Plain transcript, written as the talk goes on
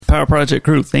Power Project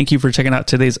crew, thank you for checking out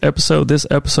today's episode. This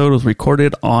episode was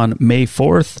recorded on May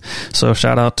 4th, so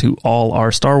shout out to all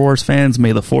our Star Wars fans.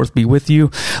 May the 4th be with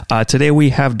you. Today we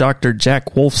have Dr.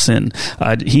 Jack Wolfson.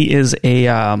 He is a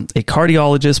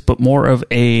cardiologist, but more of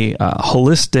a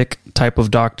holistic type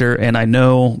of doctor. And I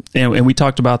know, and we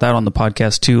talked about that on the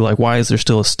podcast too, like why is there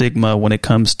still a stigma when it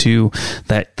comes to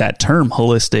that term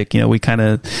holistic? You know, we kind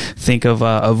of think of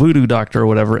a voodoo doctor or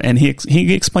whatever, and he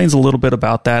explains a little bit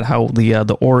about that, how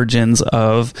the origins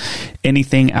of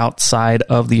anything outside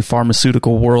of the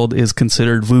pharmaceutical world is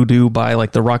considered voodoo by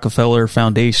like the Rockefeller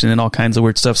Foundation and all kinds of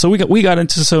weird stuff. So we got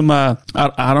into some I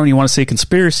don't even want to say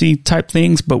conspiracy type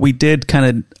things, but we did kind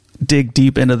of dig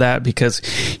deep into that because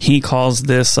he calls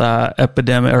this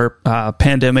epidemic or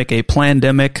pandemic a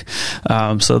plandemic.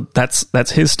 So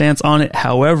that's his stance on it.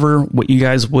 However, what you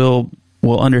guys will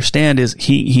understand is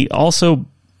he also,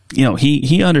 you know,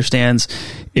 he understands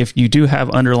if you do have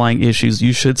underlying issues,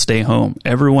 you should stay home.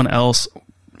 Everyone else,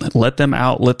 let them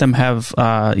out, let them have,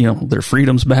 their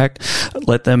freedoms back,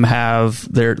 let them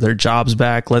have their jobs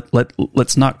back.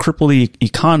 Let's not cripple the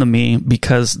economy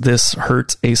because this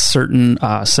hurts a certain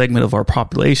segment of our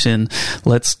population.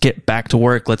 Let's get back to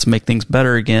work. Let's make things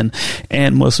better again.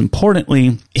 And most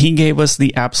importantly, he gave us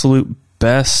the absolute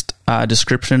best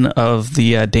description of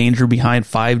the danger behind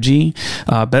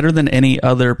 5G, better than any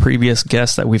other previous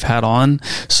guests that we've had on.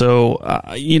 So,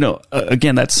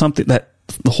 again, that's something that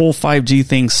the whole 5G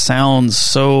thing sounds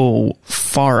so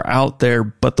far out there,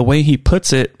 but the way he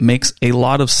puts it makes a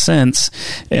lot of sense.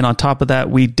 And on top of that,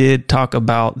 we did talk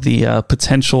about the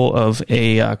potential of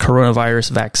a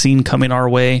coronavirus vaccine coming our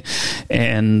way.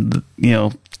 And, you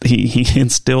know, he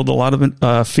instilled a lot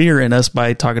of fear in us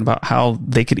by talking about how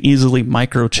they could easily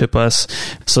microchip us.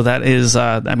 So that is,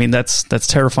 that's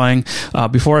terrifying.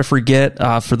 Before I forget,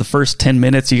 for the first 10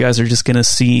 minutes, you guys are just going to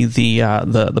see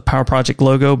the Power Project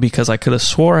logo because I could have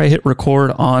swore I hit record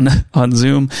on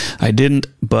Zoom. I didn't,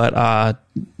 but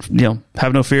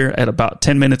have no fear. At about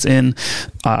 10 minutes in,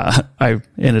 I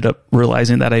ended up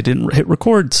realizing that I didn't hit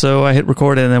record. So I hit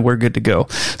record and then we're good to go.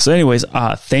 So anyways,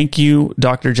 thank you,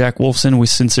 Dr. Jack Wolfson. We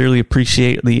sincerely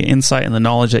appreciate the insight and the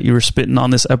knowledge that you were spitting on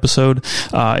this episode.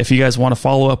 If you guys want to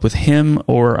follow up with him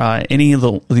or any of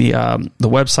the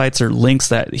websites or links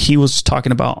that he was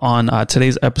talking about on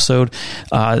today's episode,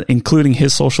 including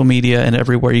his social media and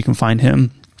everywhere you can find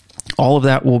him, all of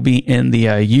that will be in the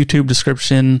YouTube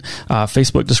description,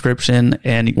 Facebook description,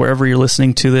 and wherever you're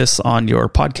listening to this on your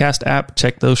podcast app,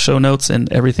 check those show notes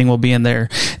and everything will be in there.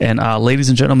 And ladies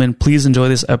and gentlemen, please enjoy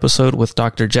this episode with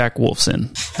Dr. Jack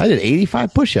Wolfson. I did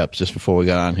 85 push-ups just before we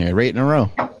got on here, right in a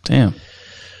row. Damn.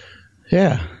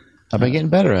 Yeah. I've been getting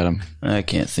better at them. I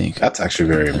can't think. That's actually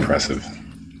very impressive.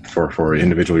 For an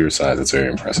individual your size, that's very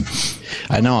impressive.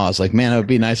 I know. I was like, man, it would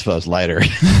be nice if I was lighter.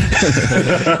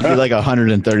 It'd be like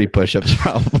 130 push-ups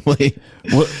probably.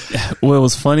 What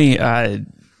was funny,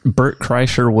 Bert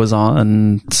Kreischer was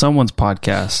on someone's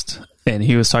podcast, and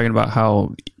he was talking about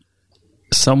how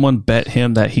someone bet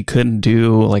him that he couldn't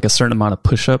do like a certain amount of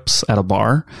push-ups at a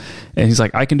bar. And he's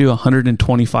like, I can do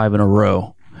 125 in a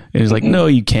row. And he's like, no,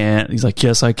 you can't. He's like,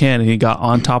 yes, I can. And he got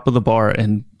on top of the bar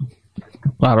and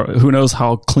who knows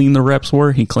how clean the reps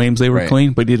were. He claims they were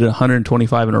clean, but he did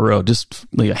 125 in a row, just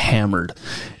like hammered.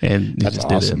 And he That's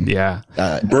just awesome. did it. Yeah.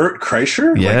 Bert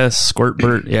Kreischer? Yes, Squirt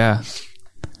Bert. Yeah.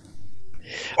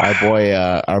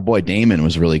 Our boy Damon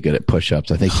was really good at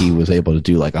push-ups. I think he was able to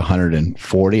do like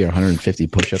 140 or 150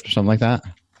 push-ups or something like that.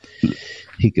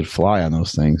 He could fly on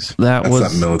those things. That's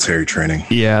that military training.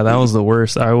 Yeah, that was the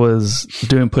worst. I was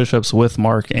doing push-ups with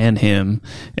Mark and him,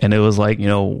 and it was like,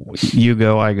 you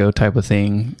go, I go type of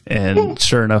thing. And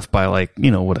sure enough, by like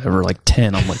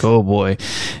 10, I'm like, oh boy.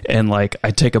 And like, I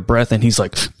take a breath and he's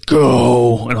like,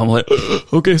 go. And I'm like,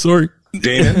 okay, sorry.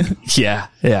 Damon? Yeah.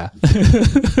 Yeah,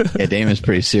 Damon's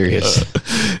pretty serious.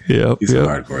 Yep. He's a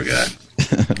hardcore guy.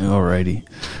 Alrighty.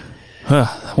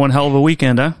 One hell of a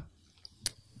weekend, huh?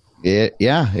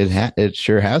 It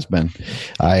sure has been.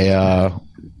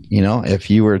 If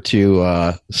you were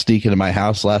to sneak into my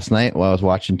house last night while I was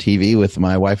watching TV with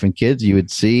my wife and kids, you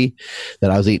would see that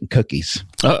I was eating cookies.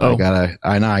 Uh-oh.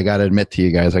 I gotta admit to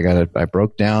you guys, I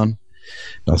broke down.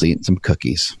 I was eating some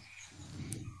cookies.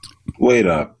 Wait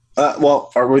up.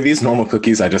 Were these normal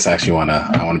cookies? I just actually want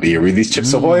to be here. Were these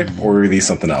Chips Ahoy or were these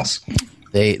something else?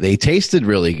 They tasted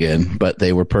really good, but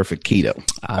they were perfect keto.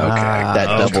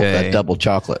 That double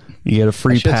chocolate. You get a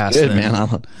free pass. Good,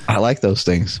 man. I like those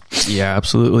things. Yeah,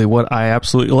 absolutely. What I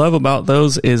absolutely love about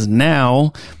those is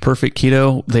now Perfect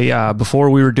Keto. They before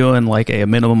we were doing like a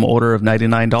minimum order of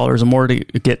 $99 or more to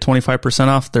get 25%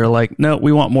 off. They're like, no,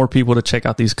 we want more people to check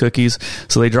out these cookies,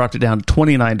 so they dropped it down to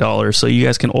 $29. So you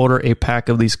guys can order a pack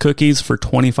of these cookies for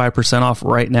 25% off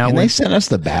right now. Can they send us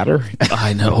the batter?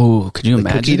 I know. Could you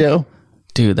imagine? Cookie dough?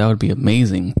 Dude, that would be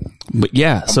amazing. But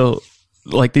yeah, so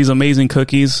like these amazing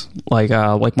cookies, like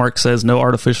Mark says, no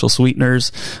artificial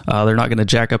sweeteners. They're not going to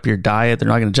jack up your diet. They're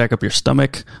not going to jack up your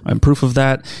stomach. I'm proof of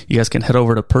that. You guys can head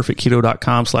over to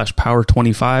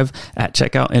perfectketo.com/power25 at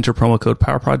checkout. Enter promo code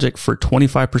Power Project for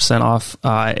 25% off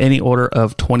any order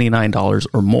of $29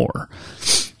 or more.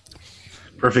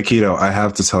 Perfect Keto, I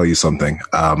have to tell you something.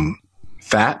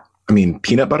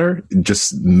 Peanut butter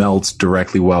just melts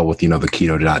directly well with, the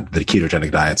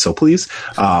ketogenic diet. So please,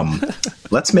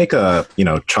 let's make a,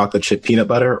 chocolate chip peanut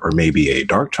butter or maybe a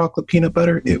dark chocolate peanut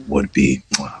butter. It would be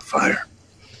fire.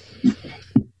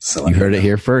 So you heard it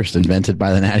here first, invented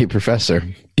by the Natty Professor.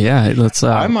 Yeah, let's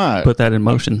put that in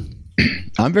motion.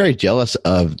 I'm very jealous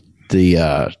of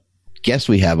the guest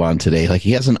we have on today. Like,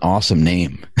 he has an awesome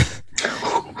name.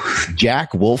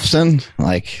 Jack Wolfson,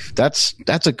 like that's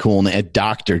a cool name.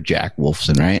 Dr. Jack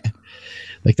Wolfson, right?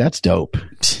 Like, that's dope.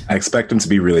 I expect him to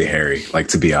be really hairy, like,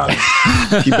 to be honest.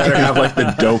 He better have like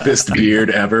the dopest beard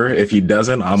ever. If he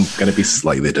doesn't, I'm gonna be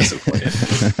slightly disappointed.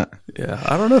 Yeah,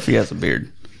 I don't know if he has a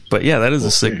beard, but yeah, that is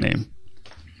a sick name.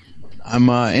 I'm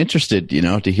interested,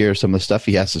 to hear some of the stuff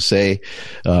he has to say.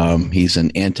 He's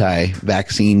an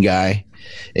anti-vaccine guy.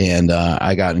 And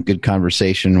I got in good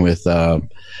conversation with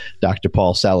Dr.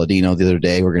 Paul Saladino the other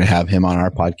day. We're going to have him on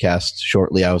our podcast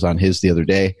shortly. I was on his the other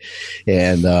day.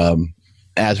 And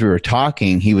as we were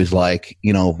talking, he was like,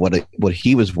 what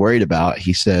he was worried about.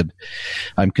 He said,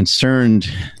 I'm concerned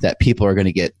that people are going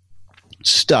to get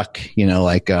stuck,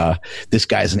 this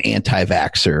guy's an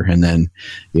anti-vaxxer, and then,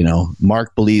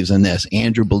 Mark believes in this,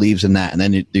 Andrew believes in that, and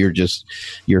then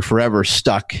you're forever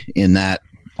stuck in that,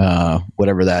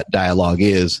 whatever that dialogue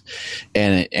is,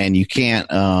 and you can't,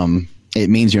 it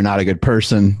means you're not a good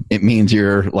person. It means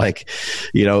you're like,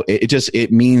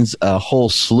 it means a whole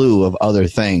slew of other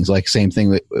things. Like, same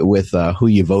thing with who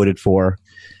you voted for.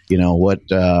 What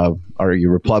are you,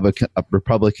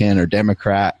 Republican or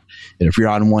Democrat? And if you're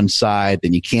on one side,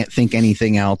 then you can't think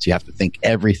anything else. You have to think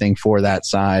everything for that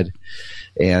side.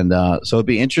 And so it'd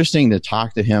be interesting to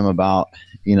talk to him about,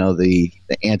 the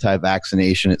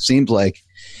anti-vaccination. It seems like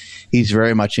he's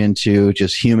very much into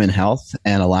just human health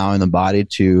and allowing the body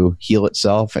to heal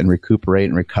itself and recuperate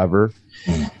and recover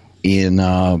in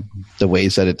the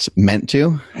ways that it's meant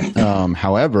to.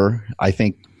 However, I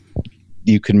think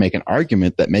you could make an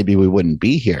argument that maybe we wouldn't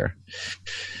be here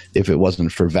if it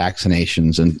wasn't for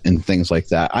vaccinations and things like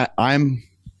that.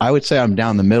 I would say I'm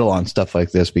down the middle on stuff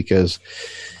like this, because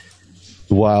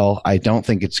while I don't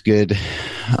think it's good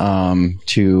to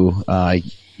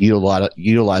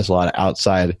utilize a lot of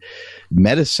outside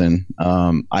medicine,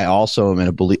 I also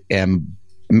am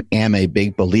a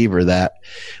big believer that,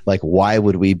 like, why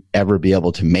would we ever be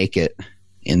able to make it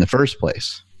in the first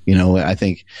place? I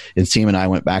think Seam and I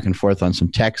went back and forth on some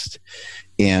text,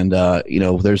 and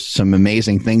there's some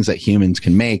amazing things that humans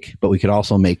can make, but we could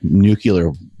also make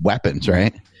nuclear weapons,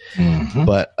 right? Mm-hmm.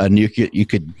 But we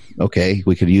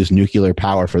could use nuclear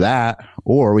power for that,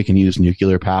 or we can use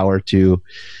nuclear power to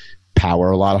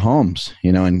power a lot of homes,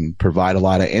 and provide a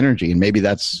lot of energy. And maybe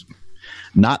that's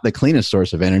not the cleanest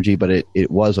source of energy, but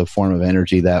it was a form of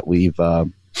energy that we've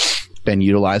been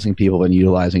utilizing. People have been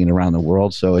utilizing it around the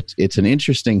world. So it's an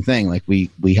interesting thing. Like, we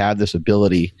have this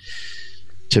ability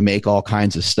to make all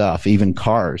kinds of stuff, even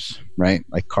cars, right?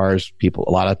 Like cars, a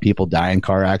lot of people die in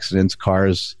car accidents.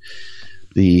 Cars,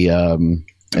 the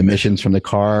emissions from the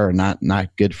car are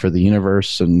not good for the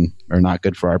universe and are not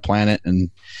good for our planet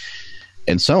and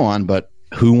so on. But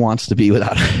who wants to be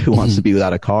without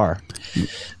a car?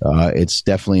 It's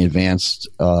definitely advanced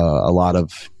a lot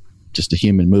of just the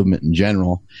human movement in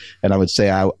general. And I would say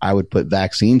I would put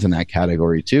vaccines in that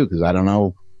category too, because I don't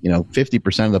know,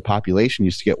 50% of the population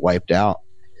used to get wiped out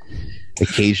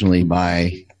occasionally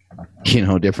by,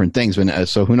 different things.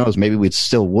 So who knows, maybe we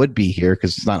still would be here,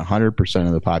 because it's not 100%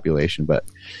 of the population, but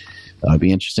it'd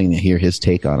be interesting to hear his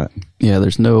take on it. Yeah,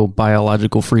 there's no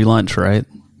biological free lunch, right?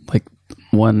 Like,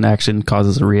 one action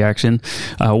causes a reaction.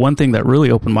 One thing that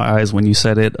really opened my eyes when you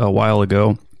said it a while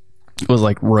ago was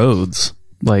like roads.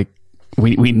 Like,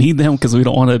 we need them because we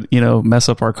don't want to, mess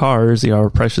up our cars, our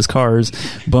precious cars,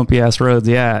 bumpy ass roads.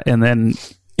 Yeah. And then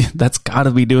that's got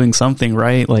to be doing something,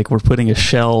 right? Like we're putting a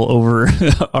shell over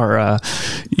our,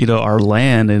 our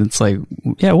land. And it's like,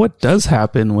 yeah, what does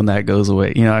happen when that goes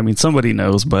away? I mean, somebody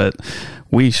knows, but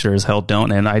we sure as hell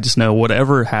don't. And I just know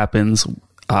whatever happens,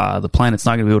 the planet's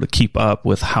not going to be able to keep up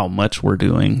with how much we're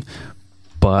doing.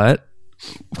 But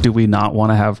do we not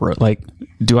want to have,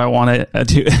 do I want to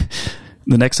do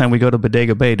the next time we go to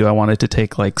Bodega Bay, do I want it to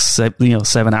take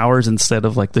 7 hours instead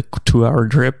of like the 2-hour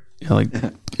trip?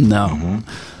 No.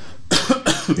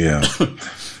 Mm-hmm. Yeah.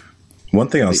 One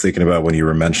thing I was thinking about when you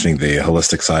were mentioning the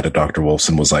holistic side of Dr.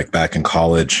 Wolfson was like back in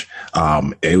college,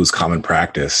 it was common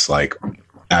practice, like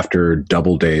after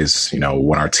double days,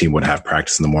 when our team would have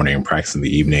practice in the morning and practice in the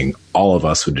evening, all of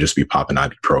us would just be popping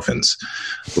ibuprofens,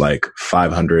 like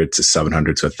 500 to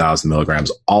 700 to 1,000 milligrams.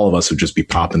 All of us would just be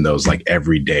popping those like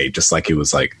every day, just like it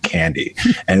was like candy.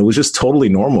 And it was just totally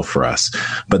normal for us.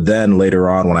 But then later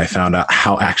on, when I found out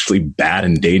how actually bad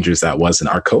and dangerous that was, and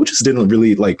our coaches didn't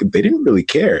really they didn't really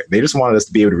care. They just wanted us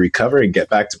to be able to recover and get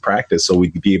back to practice so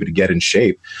we could be able to get in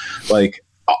shape. Like,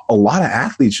 a lot of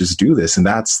athletes just do this, and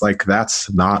that's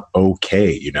not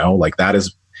okay.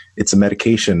 It's a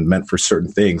medication meant for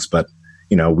certain things, but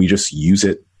we just use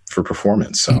it for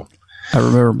performance. So I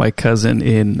remember my cousin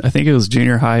in, I think it was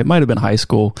junior high, it might've been high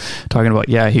school, talking about,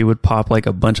 he would pop like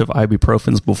a bunch of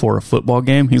ibuprofens before a football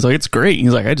game. He's like, it's great.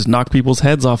 He's like, I just knock people's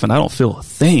heads off and I don't feel a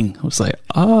thing. I was like,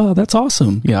 that's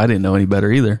awesome. Yeah. I didn't know any better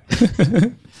either.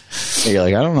 You're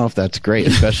like, I don't know if that's great,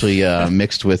 especially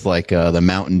mixed with the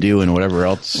Mountain Dew and whatever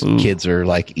else kids are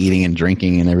like eating and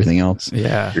drinking and everything else.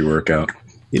 Yeah. Pre-workout.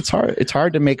 It's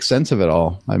hard to make sense of it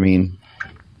all. I mean,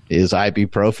 is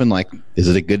ibuprofen is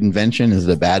it a good invention? Is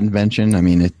it a bad invention? I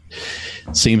mean, it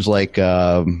seems like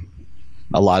a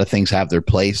lot of things have their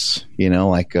place,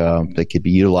 they could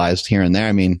be utilized here and there.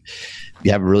 I mean,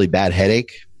 you have a really bad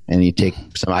headache and you take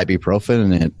some ibuprofen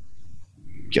and it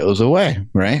goes away,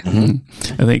 right?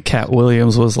 Mm-hmm. I think Cat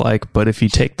Williams was like, but if you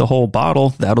take the whole bottle,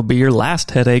 that'll be your last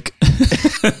headache.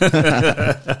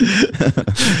 That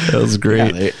was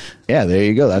great. Yeah, there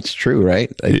you go. That's true, right?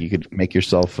 You could make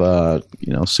yourself,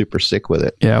 super sick with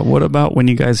it. Yeah. What about when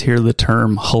you guys hear the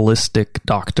term holistic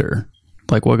doctor?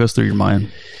 Like, what goes through your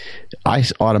mind? I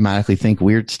automatically think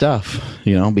weird stuff,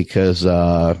 because,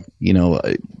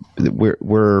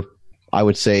 we're I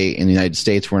would say in the United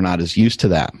States, we're not as used to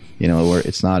that, where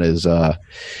it's not as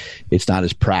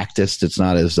practiced. It's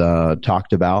not as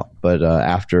talked about. But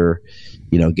after,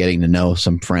 getting to know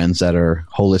some friends that are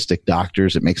holistic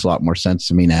doctors, it makes a lot more sense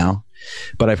to me now.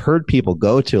 But I've heard people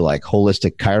go to like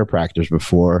holistic chiropractors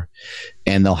before,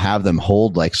 and they'll have them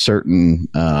hold like certain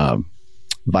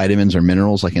vitamins or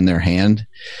minerals like in their hand,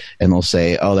 and they'll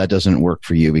say, oh, that doesn't work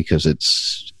for you because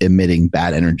it's emitting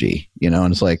bad energy,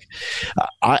 and it's like,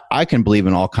 I can believe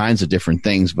in all kinds of different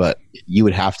things, but you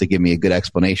would have to give me a good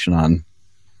explanation on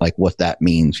like what that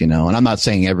means, and I'm not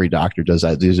saying every doctor does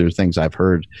that. These are things I've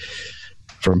heard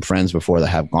from friends before that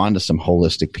have gone to some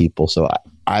holistic people. So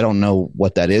I don't know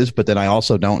what that is, but then I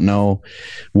also don't know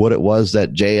what it was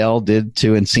that JL did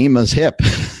to Nsema's hip,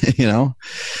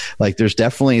 like there's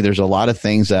a lot of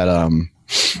things that,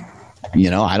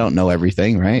 I don't know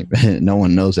everything, right? No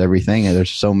one knows everything. And there's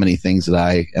so many things that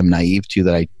I am naive to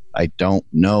that I don't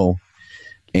know.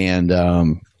 And,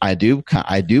 I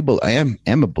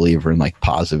am a believer in like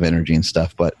positive energy and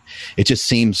stuff, but it just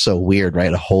seems so weird,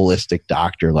 right? A holistic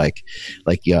doctor, like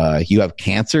you have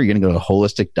cancer, you're going to go to a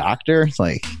holistic doctor. It's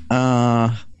like,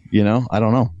 I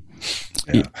don't know.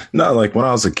 Yeah. No, like when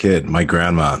I was a kid, my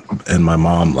grandma and my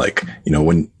mom,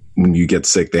 when you get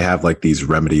sick, they have like these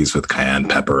remedies with cayenne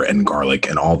pepper and garlic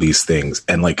and all these things.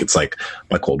 And like, it's like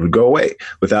my cold would go away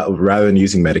rather than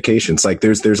using medications. Like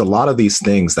there's a lot of these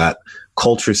things that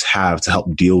cultures have to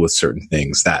help deal with certain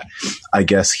things that I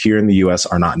guess here in the US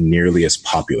are not nearly as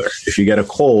popular. If you get a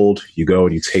cold, you go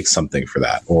and you take something for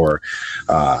that. Or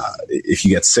if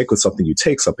you get sick with something, you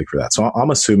take something for that. So I'm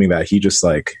assuming that he just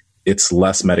like, it's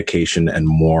less medication and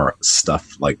more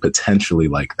stuff like potentially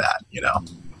like that,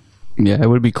 Yeah, it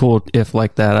would be cool if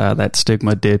like that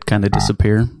stigma did kind of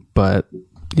disappear, but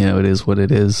it is what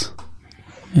it is.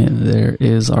 And there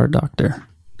is our doctor.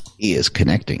 He is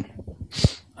connecting.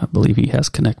 I believe he has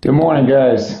connected. Good morning,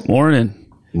 guys.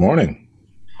 Morning. Morning.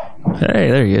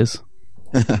 Hey, there he is.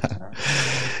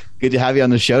 Good to have you on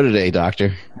the show today,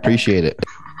 Doctor. Appreciate it.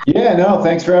 Yeah, no,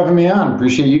 thanks for having me on.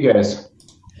 Appreciate you guys.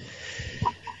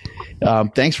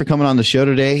 Thanks for coming on the show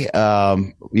today.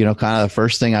 Kind of the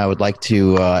first thing I would like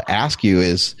to ask you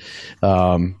is,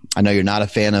 I know you're not a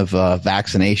fan of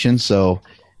vaccinations, so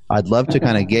I'd love to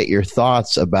kind of get your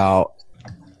thoughts about,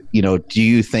 do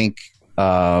you think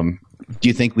do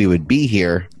you think we would be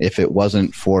here if it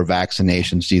wasn't for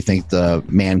vaccinations? Do you think the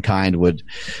mankind would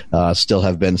still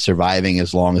have been surviving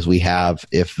as long as we have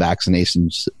if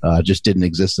vaccinations just didn't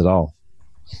exist at all?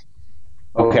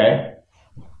 Okay.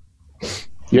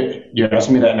 You're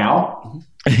asking me that now?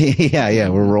 Yeah,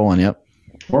 we're rolling. Yep.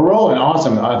 We're rolling.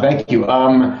 Awesome. Thank you.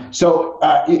 So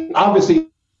obviously,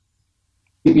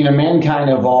 mankind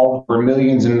evolved for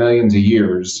millions and millions of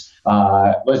years.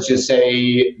 Let's just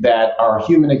say that our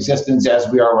human existence as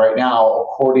we are right now,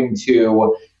 according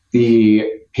to the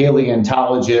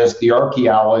paleontologists, the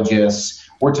archaeologists,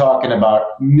 we're talking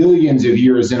about millions of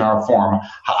years in our form.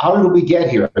 How did we get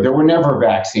here? There were never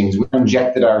vaccines. We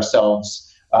injected ourselves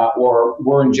or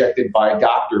were injected by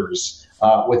doctors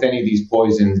with any of these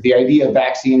poisons. The idea of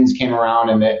vaccines came around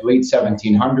in the late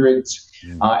 1700s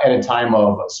at a time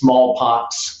of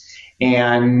smallpox.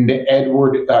 And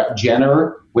Edward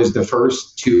Jenner was the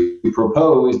first to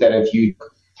propose that if you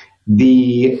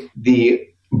the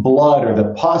blood or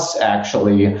the pus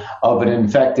actually of an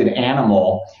infected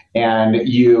animal and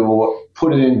you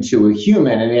put it into a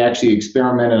human, and they actually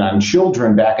experimented on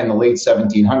children back in the late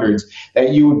 1700s,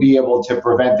 that you would be able to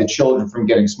prevent the children from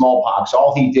getting smallpox.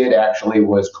 All he did actually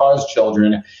was cause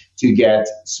children to get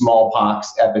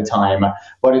smallpox at the time,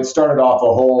 but it started off a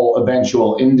whole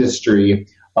eventual industry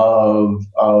of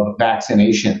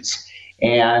vaccinations.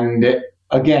 And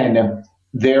again,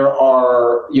 there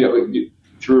are,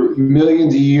 through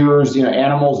millions of years,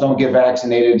 animals don't get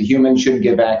vaccinated. Humans shouldn't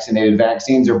get vaccinated.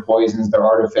 Vaccines are poisons. They're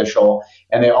artificial,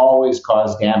 and they always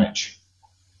cause damage.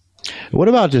 What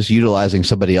about just utilizing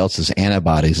somebody else's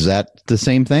antibodies? Is that the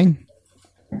same thing?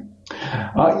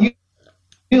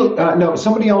 No,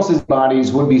 somebody else's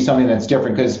bodies would be something that's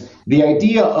different, because the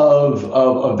idea of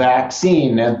a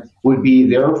vaccine would be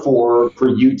therefore for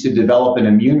you to develop an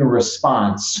immune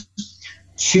response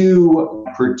to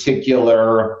a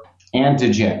particular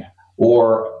antigen,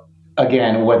 or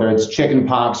again, whether it's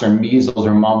chickenpox or measles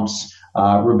or mumps,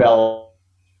 rubella,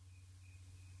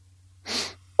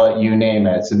 you name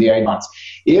it. So the idea,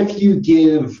 if you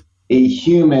give a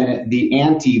human the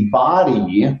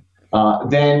antibody,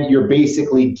 then you're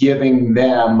basically giving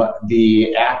them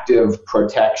the active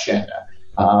protection.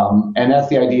 And that's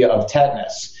the idea of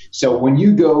tetanus. So when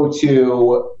you go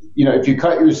to, if you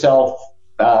cut yourself,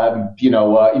 and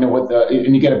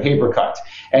you get a paper cut,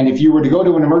 and if you were to go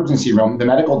to an emergency room, the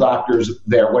medical doctors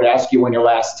there would ask you when your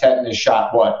last tetanus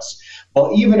shot was.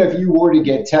 Well, even if you were to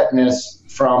get tetanus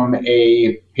from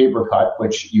a paper cut,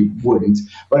 which you wouldn't,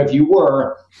 but if you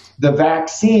were, the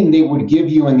vaccine they would give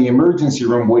you in the emergency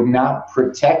room would not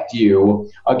protect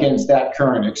you against that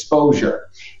current exposure.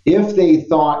 If they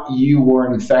thought you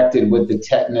were infected with the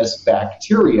tetanus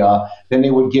bacteria, then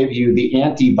they would give you the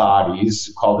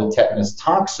antibodies called the tetanus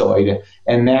toxoid,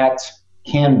 and that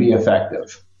can be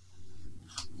effective.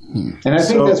 And I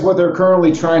think that's what they're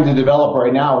currently trying to develop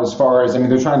right now. As far as,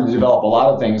 they're trying to develop a lot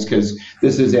of things, because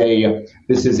this is a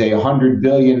 $100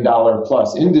 billion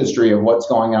plus industry of what's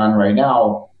going on right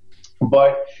now.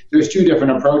 But there's two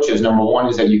different approaches. Number one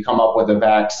is that you come up with a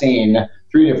vaccine.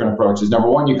 Three different approaches. Number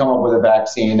one, you come up with a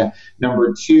vaccine.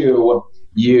 Number two,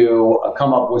 you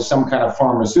come up with some kind of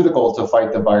pharmaceutical to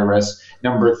fight the virus.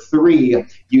 Number three,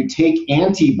 you take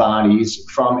antibodies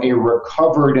from a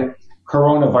recovered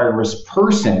coronavirus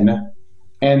person,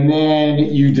 and then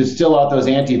you distill out those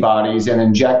antibodies and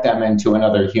inject them into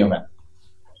another human.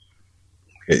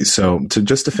 Okay, so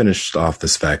to finish off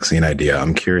this vaccine idea,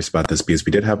 I'm curious about this because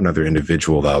we did have another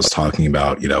individual that was talking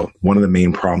about, one of the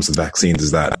main problems with vaccines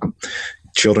is that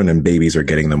children and babies are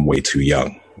getting them way too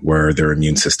young, where their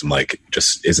immune system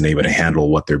just isn't able to handle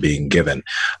what they're being given.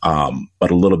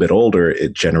 But a little bit older,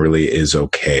 it generally is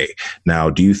okay. Now,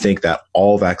 do you think that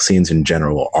all vaccines in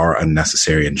general are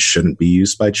unnecessary and shouldn't be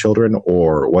used by children,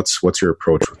 or what's your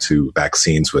approach to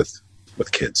vaccines with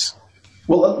kids?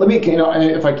 Well, let me,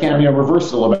 if I can, reverse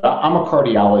it a little bit. I'm a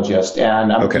cardiologist,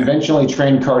 and I'm a conventionally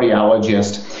trained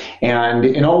cardiologist. And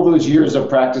in all those years of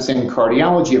practicing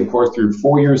cardiology, of course, through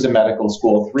 4 years of medical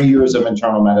school, 3 years of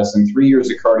internal medicine, 3 years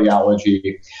of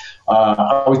cardiology,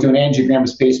 I was doing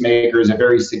angiograms, pacemakers, a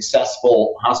very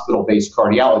successful hospital-based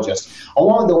cardiologist.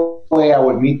 Along the way, I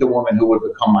would meet the woman who would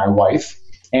become my wife.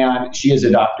 And she is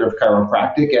a doctor of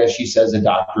chiropractic, as she says, a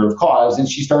doctor of cause. And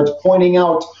she starts pointing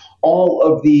out all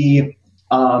of the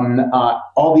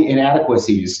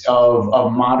inadequacies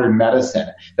of modern medicine,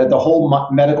 that the whole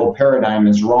medical paradigm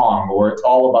is wrong, or it's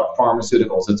all about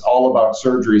pharmaceuticals, it's all about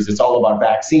surgeries, it's all about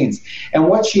vaccines. And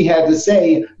what she had to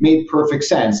say made perfect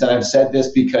sense. And I've said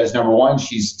this because, number one,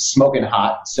 she's smoking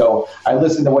hot, so I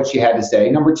listened to what she had to say.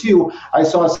 Number two, I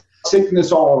saw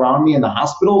sickness all around me in the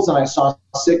hospitals, and I saw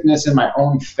sickness in my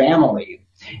own family.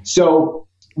 So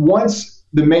once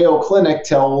the Mayo Clinic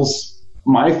tells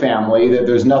my family that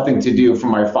there's nothing to do for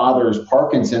my father's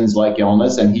Parkinson's-like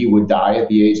illness and he would die at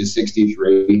the age of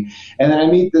 63, and then I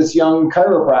meet this young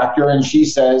chiropractor and she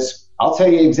says, I'll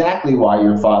tell you exactly why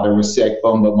your father was sick,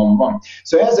 boom, boom, boom, boom.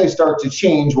 So as I start to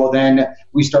change, well, then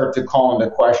we start to call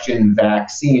into question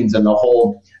vaccines and the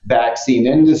whole vaccine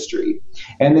industry.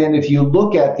 And then if you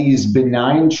look at these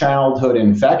benign childhood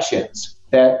infections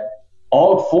that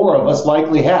all four of us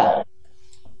likely had,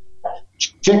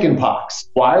 chickenpox.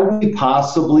 Why would we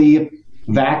possibly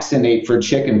vaccinate for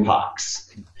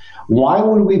chickenpox? Why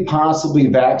would we possibly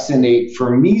vaccinate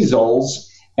for measles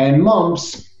and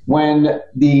mumps when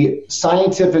the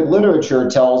scientific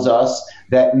literature tells us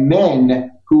that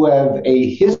men who have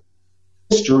a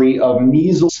history of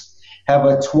measles have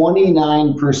a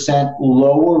 29%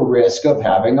 lower risk of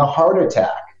having a heart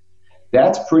attack?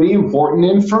 That's pretty important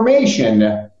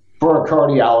information for a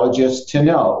cardiologist to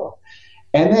know.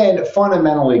 And then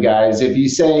fundamentally, guys, if you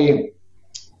say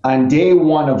on day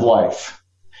one of life,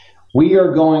 we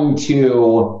are going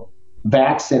to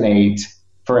vaccinate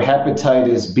for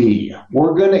hepatitis B.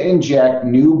 We're going to inject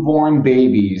newborn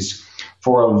babies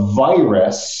for a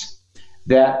virus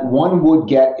that one would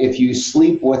get if you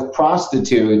sleep with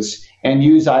prostitutes and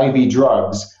use IV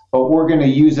drugs, but we're going to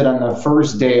use it on the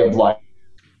first day of life.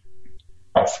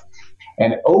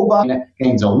 And ovine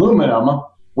contains aluminum,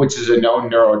 which is a known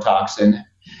neurotoxin,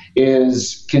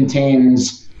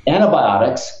 contains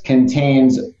antibiotics,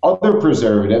 contains other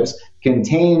preservatives,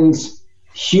 contains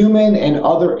human and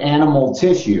other animal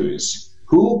tissues.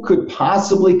 Who could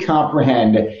possibly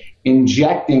comprehend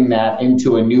injecting that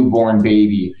into a newborn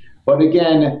baby? But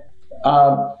again,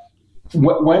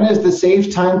 when is the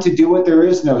safe time to do it? There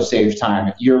is no safe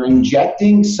time. You're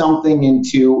injecting something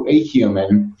into a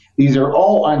human. These are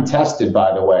all untested,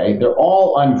 by the way. They're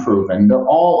all unproven. They're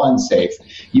all unsafe.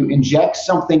 You inject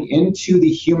something into the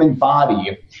human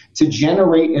body to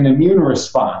generate an immune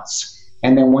response.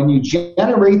 And then when you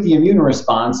generate the immune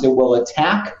response, it will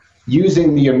attack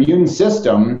using the immune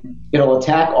system. It'll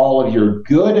attack all of your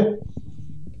good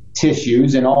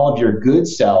tissues and all of your good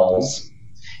cells,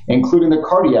 including the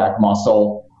cardiac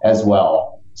muscle as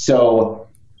well. So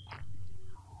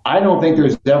I don't think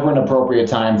there's ever an appropriate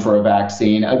time for a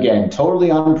vaccine. Again, totally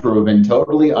unproven,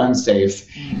 totally unsafe.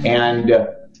 And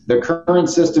the current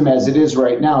system as it is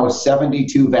right now is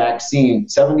 72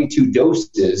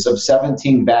 doses of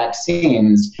 17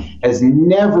 vaccines has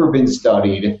never been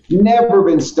studied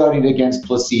against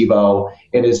placebo.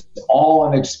 It is all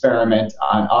an experiment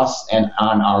on us and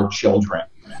on our children.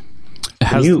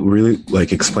 Can you really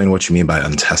explain what you mean by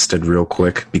untested real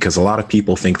quick? Because a lot of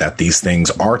people think that these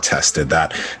things are tested,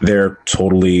 that they're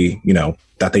totally,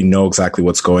 that they know exactly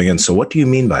what's going in. So what do you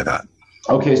mean by that?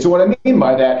 Okay, so what I mean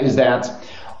by that is that,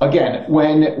 again,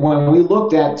 when we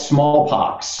looked at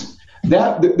smallpox,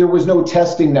 there was no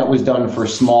testing that was done for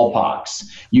smallpox.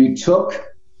 You took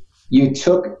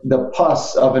the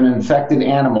pus of an infected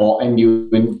animal and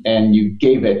you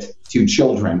gave it to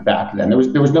children back then. There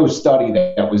was no study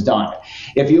that was done.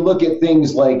 If you look at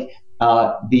things like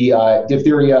the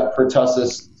diphtheria,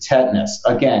 pertussis, tetanus,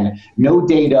 again, no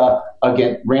data,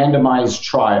 again, randomized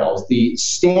trials. The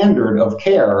standard of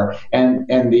care and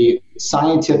the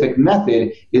scientific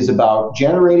method is about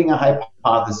generating a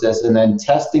hypothesis and then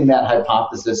testing that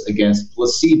hypothesis against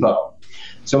placebo.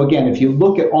 So again, if you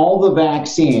look at all the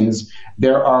vaccines,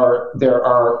 there are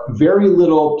very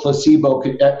little placebo,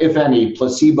 if any,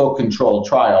 placebo-controlled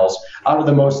trials. Out of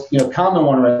the most common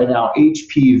one right now,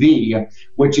 HPV,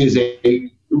 which is a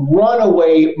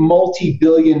runaway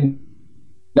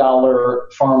multi-billion-dollar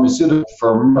pharmaceutical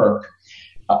for Merck.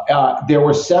 There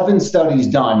were 7 studies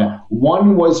done.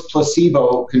 One was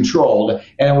placebo-controlled,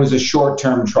 and it was a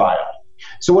short-term trial.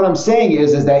 So what I'm saying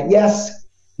is that yes,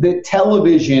 the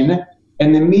television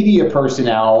and the media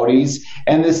personalities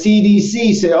and the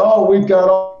CDC say, oh, we've got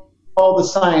all the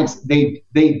science. They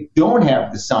don't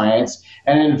have the science.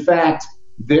 And in fact,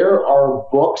 there are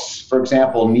books, for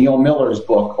example, Neil Miller's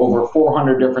book, over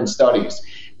 400 different studies.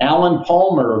 Alan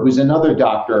Palmer, who's another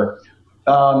doctor,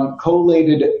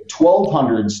 collated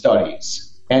 1,200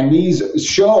 studies. And these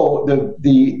show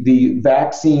the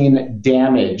vaccine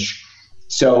damage.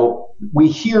 So we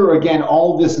hear, again,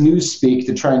 all this newspeak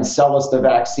to try and sell us the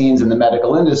vaccines in the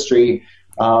medical industry.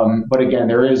 But again,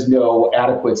 there is no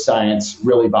adequate science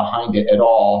really behind it at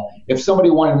all. If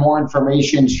somebody wanted more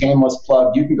information, shameless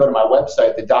plug, you can go to my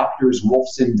website,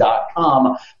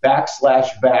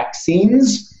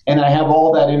 thedoctorswolfson.com/vaccines, and I have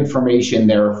all that information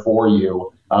there for you.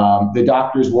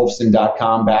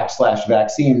 Thedoctorswolfson.com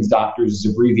 /vaccines. Doctors is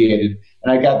abbreviated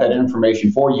and I got that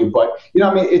information for you. But,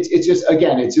 it's just,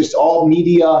 again, it's just all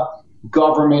media,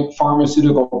 government,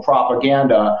 pharmaceutical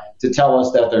propaganda to tell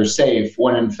us that they're safe,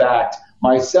 when in fact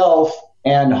myself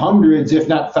and hundreds, if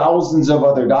not thousands of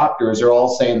other doctors are all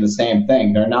saying the same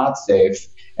thing. They're not safe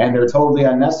and they're totally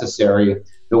unnecessary.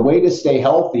 The way to stay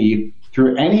healthy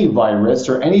through any virus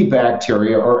or any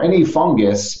bacteria or any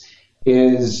fungus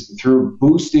is through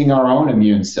boosting our own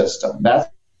immune system. That's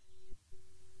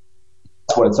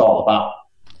what it's all about.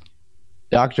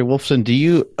 Dr. Wolfson, do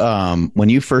you, when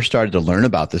you first started to learn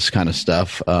about this kind of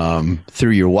stuff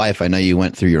through your wife, I know you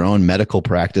went through your own medical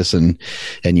practice and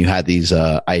you had these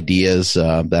ideas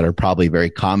that are probably very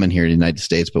common here in the United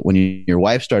States, but when your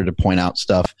wife started to point out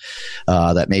stuff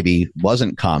that maybe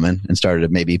wasn't common and started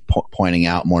maybe pointing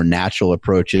out more natural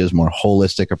approaches, more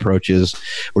holistic approaches,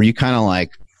 were you kind of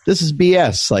like, this is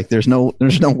BS. Like there's no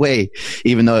way,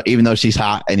 even though she's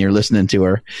hot and you're listening to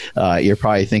her, you're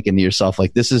probably thinking to yourself,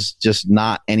 like, this is just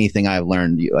not anything I've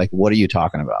learned. Like, what are you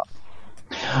talking about?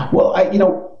 Well,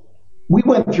 we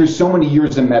went through so many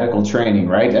years of medical training,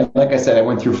 right? And like I said, I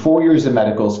went through 4 years of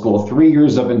medical school, 3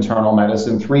 years of internal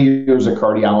medicine, 3 years of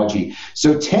cardiology.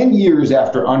 So 10 years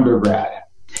after undergrad.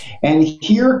 And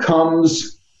here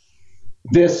comes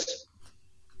this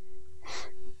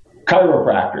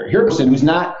chiropractor, here person who's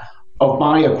not of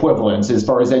my equivalence as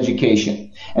far as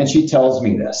education, and she tells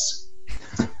me this.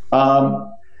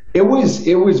 It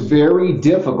was very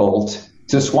difficult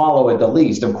to swallow at the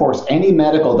least. Of course, any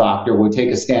medical doctor would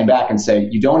take a stand back and say,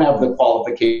 you don't have the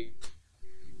qualifications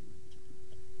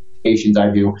I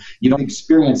do, you don't have the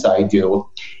experience I do,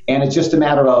 and it's just a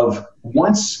matter of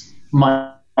once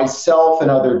myself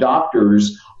and other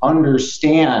doctors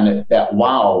understand that,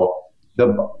 wow,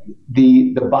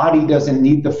 the body doesn't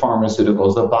need the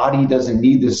pharmaceuticals. The body doesn't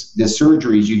need the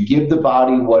surgeries. You give the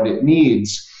body what it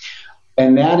needs,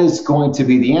 and that is going to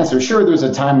be the answer. Sure, there's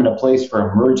a time and a place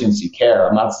for emergency care.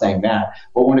 I'm not saying that.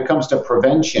 But when it comes to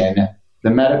prevention,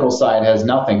 the medical side has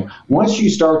nothing. Once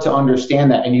you start to understand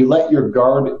that and you let your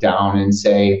guard down and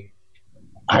say,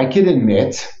 I can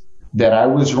admit that I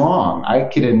was wrong. I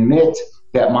can admit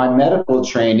that my medical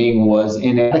training was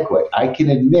inadequate. I can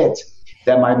admit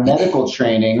that my medical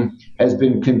training has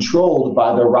been controlled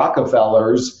by the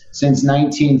Rockefellers since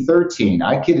 1913.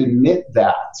 I can admit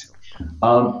that.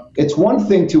 It's one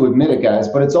thing to admit it, guys,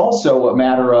 but it's also a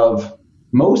matter of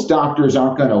most doctors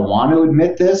aren't going to want to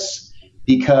admit this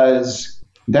because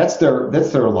that's their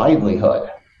livelihood.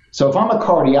 So if I'm a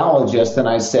cardiologist and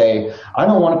I say, I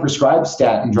don't want to prescribe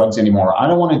statin drugs anymore, I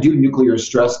don't want to do nuclear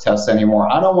stress tests anymore,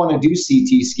 I don't want to do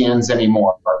CT scans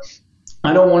anymore,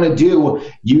 I don't want to do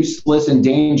useless and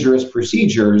dangerous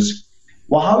procedures.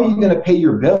 Well, how are you going to pay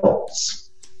your bills?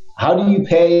 How do you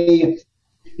pay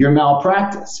your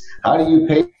malpractice? How do you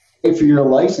pay for your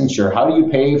licensure? How do you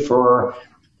pay for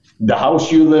the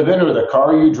house you live in or the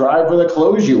car you drive or the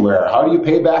clothes you wear? How do you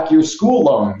pay back your school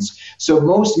loans? So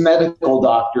most medical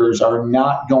doctors are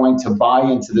not going to buy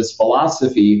into this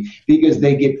philosophy because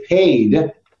they get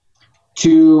paid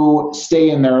to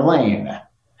stay in their lane.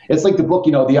 It's like the book,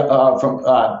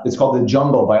 it's called The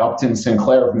Jungle by Upton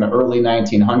Sinclair from the early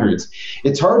 1900s.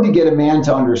 It's hard to get a man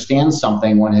to understand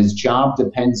something when his job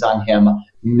depends on him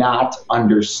not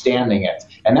understanding it.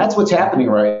 And that's what's happening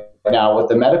right now with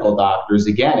the medical doctors.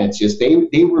 Again, it's just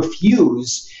they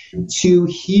refuse to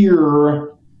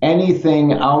hear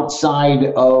anything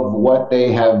outside of what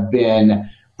they have been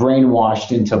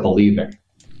brainwashed into believing.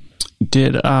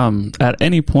 Did at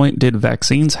any point did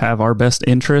vaccines have our best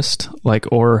interest,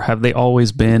 or have they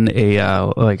always been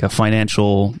a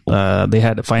financial? They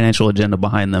had a financial agenda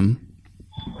behind them.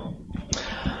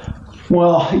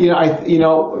 Well,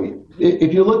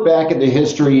 if you look back at the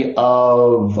history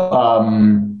of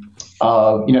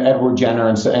Edward Jenner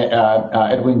and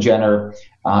Edwin Jenner,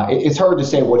 it's hard to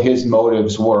say what his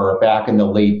motives were back in the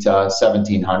late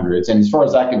 1700s. And as far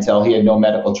as I can tell, he had no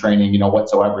medical training,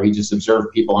 whatsoever. He just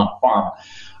observed people on a farm.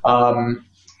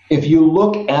 If you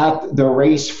look at the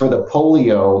race for the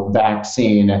polio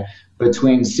vaccine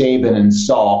between Sabin and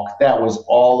Salk, that was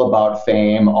all about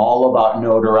fame, all about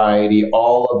notoriety,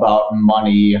 all about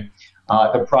money.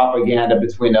 The propaganda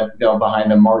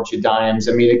behind the March of Dimes.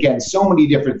 I mean, again, so many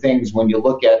different things when you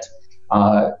look at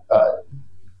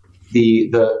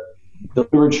the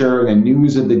literature and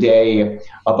news of the day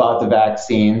about the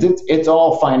vaccines. It's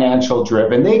all financial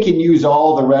driven. They can use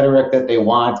all the rhetoric that they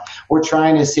want. We're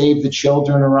trying to save the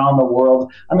children around the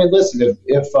world. I mean, listen,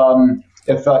 if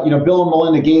Bill and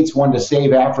Melinda Gates wanted to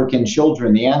save African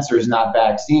children, the answer is not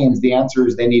vaccines. The answer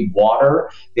is they need water,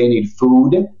 they need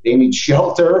food, they need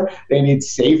shelter, they need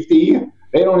safety.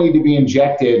 They don't need to be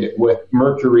injected with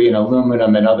mercury and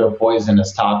aluminum and other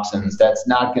poisonous toxins. That's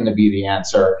not going to be the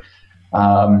answer.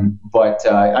 I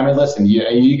mean, listen,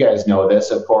 you guys know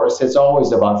this, of course. It's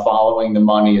always about following the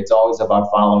money. It's always about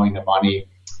following the money.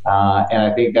 And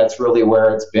I think that's really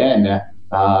where it's been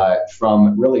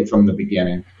from the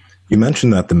beginning. You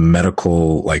mentioned that the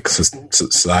medical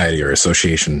society or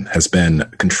association has been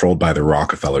controlled by the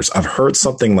Rockefellers. I've heard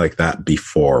something like that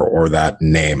before, or that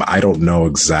name. I don't know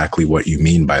exactly what you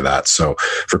mean by that. So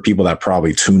for people that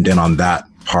probably tuned in on that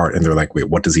part and they're like, wait,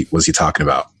 what was he talking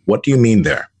about? What do you mean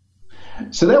there?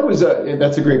 So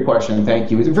that's a great question. Thank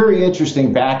you. It's very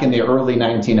interesting back in the early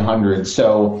 1900s.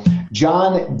 So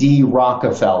John D.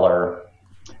 Rockefeller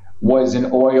was an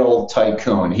oil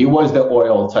tycoon. He was the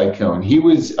oil tycoon. He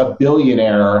was a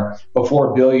billionaire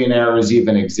before billionaires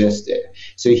even existed.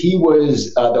 So he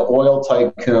was the oil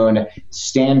tycoon,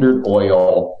 Standard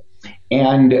Oil.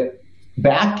 And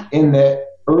back in the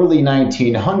early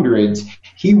 1900s,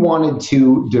 he wanted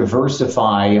to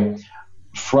diversify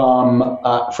from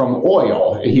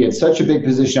oil. He had such a big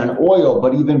position on oil,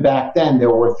 but even back then there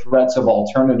were threats of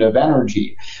alternative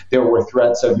energy. There were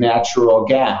threats of natural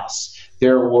gas.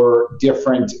 There were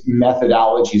different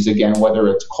methodologies, again, whether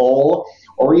it's coal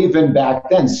or even back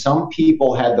then, some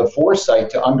people had the foresight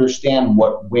to understand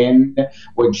what wind,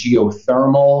 what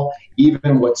geothermal,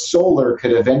 even what solar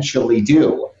could eventually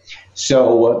do.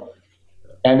 So,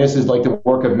 and this is like the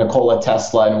work of Nikola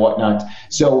Tesla and whatnot.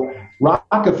 So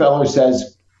Rockefeller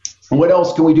says, what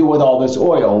else can we do with all this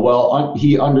oil? Well,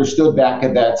 he understood back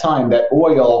at that time that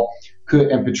oil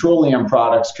and petroleum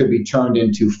products could be turned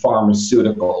into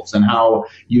pharmaceuticals, and how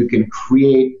you can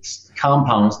create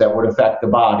compounds that would affect the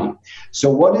body. So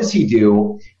what does he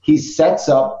do? He sets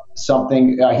up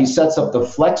something. He sets up the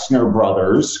Flexner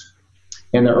brothers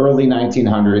in the early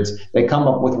 1900s. They come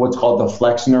up with what's called the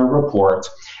Flexner Report.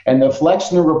 And the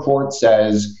Flexner Report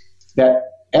says that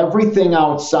everything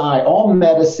outside, all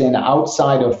medicine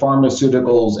outside of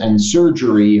pharmaceuticals and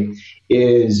surgery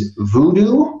is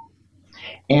voodoo,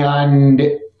 and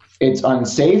it's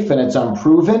unsafe and it's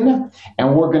unproven,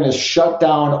 and we're going to shut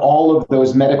down all of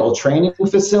those medical training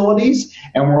facilities,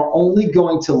 and we're only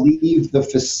going to leave the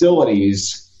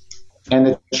facilities and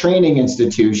the training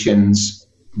institutions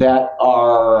that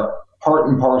are part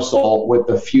and parcel with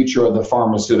the future of the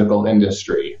pharmaceutical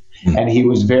industry. And he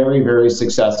was very, very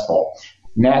successful.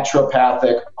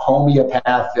 Naturopathic,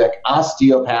 homeopathic,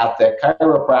 osteopathic,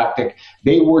 chiropractic,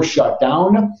 they were shut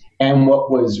down, and what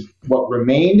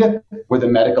remained were the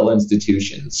medical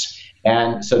institutions.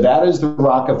 And so that is the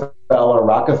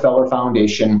Rockefeller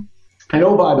Foundation. And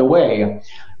oh, by the way,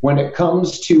 when it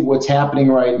comes to what's happening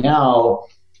right now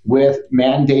with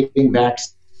mandating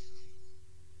vaccines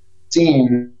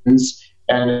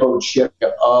and the microchip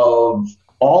of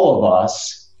all of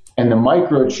us, and the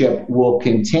microchip will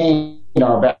contain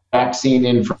our vaccine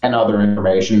and other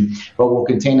information, but will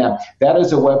contain that. That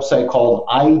is a website called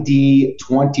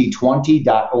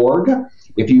id2020.org.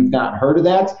 If you've not heard of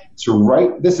that, it's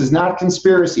right. This is not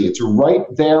conspiracy. It's right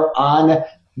there on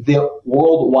the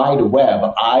World Wide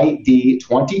Web,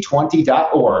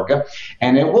 id2020.org,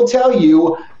 and it will tell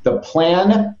you the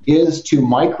plan is to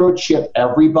microchip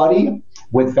everybody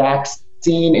with vaccine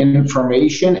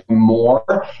information and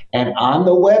more. And on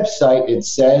the website, it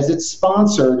says it's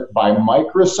sponsored by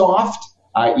Microsoft,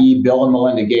 i.e. Bill and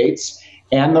Melinda Gates,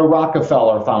 and the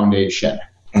Rockefeller Foundation.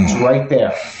 It's right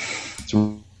there. It's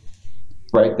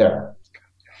right there.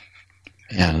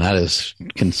 Yeah, that is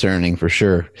concerning for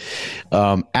sure.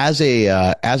 As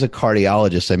a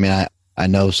cardiologist, I mean, I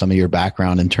know some of your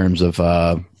background in terms of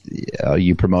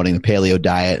you promoting the paleo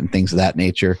diet and things of that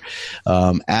nature.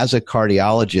 As a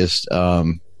cardiologist,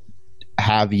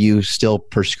 have you still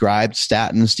prescribed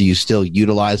statins? Do you still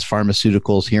utilize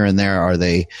pharmaceuticals here and there? Are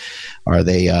they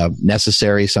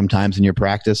necessary sometimes in your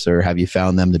practice, or have you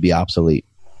found them to be obsolete?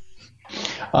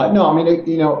 No, I mean,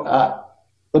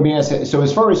 let me ask you. So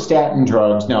as far as statin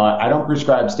drugs, no, I don't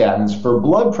prescribe statins. For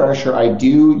blood pressure, I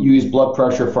do use blood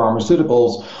pressure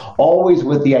pharmaceuticals, always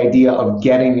with the idea of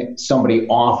getting somebody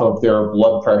off of their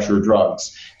blood pressure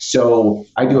drugs. So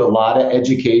I do a lot of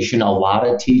education, a lot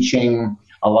of teaching,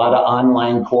 a lot of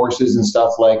online courses and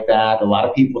stuff like that. A lot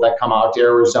of people that come out to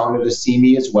Arizona to see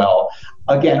me as well.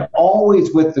 Again,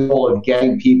 always with the goal of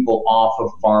getting people off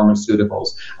of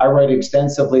pharmaceuticals. I write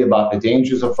extensively about the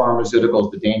dangers of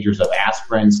pharmaceuticals, the dangers of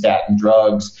aspirin, statin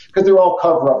drugs, because they're all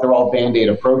cover-up, they're all Band-Aid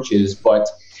approaches. But,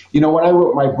 when I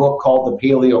wrote my book called The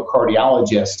Paleo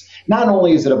Cardiologist, not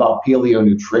only is it about paleo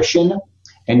nutrition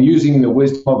and using the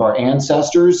wisdom of our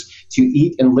ancestors to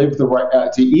eat and live the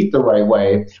right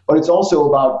way. But it's also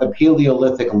about the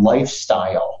Paleolithic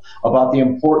lifestyle, about the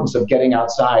importance of getting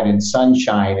outside and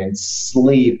sunshine and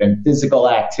sleep and physical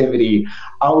activity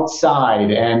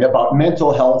outside, and about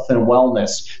mental health and wellness.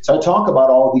 So I talk about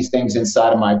all these things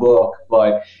inside of my book,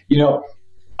 but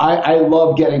I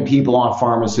love getting people off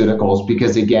pharmaceuticals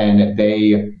because, again,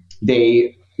 they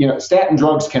statin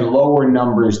drugs can lower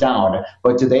numbers down,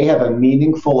 but do they have a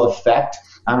meaningful effect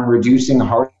on reducing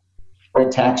heart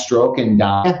attack, stroke, and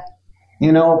die?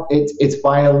 It's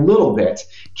by a little bit.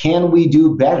 Can we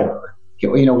do better? I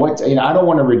don't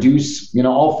want to reduce,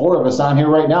 all four of us on here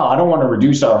right now, I don't want to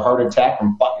reduce our heart attack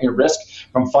risk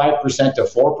from 5% to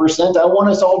 4%. I want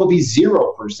us all to be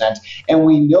 0%. And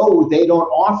we know they don't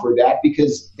offer that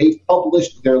because they've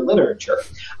published their literature.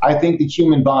 I think the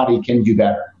human body can do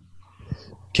better.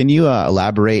 Can you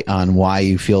elaborate on why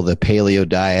you feel the paleo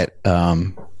diet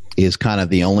is kind of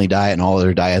the only diet and all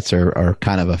other diets are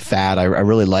kind of a fad? I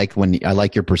really like I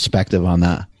like your perspective on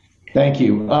that. Thank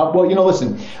you.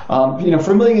 Listen,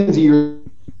 for millions of years,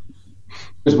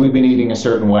 we've been eating a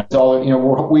certain way.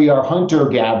 We are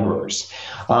hunter-gatherers.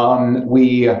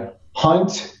 We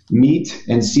hunt meat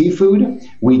and seafood.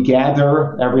 We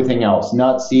gather everything else: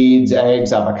 nuts, seeds,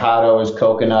 eggs, avocados,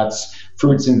 coconuts,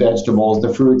 fruits and vegetables,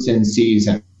 the fruits in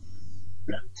season.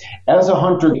 As a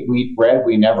hunter, we eat bread.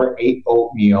 We never ate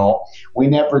oatmeal. We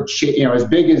never, as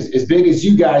big as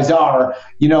you guys are,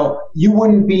 you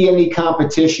wouldn't be any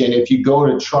competition if you go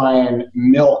to try and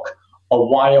milk a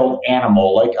wild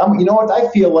animal. Like, I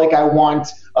feel like I want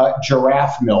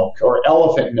giraffe milk or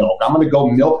elephant milk. I'm going to go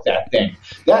milk that thing.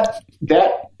 That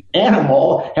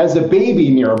animal has a baby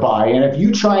nearby, and if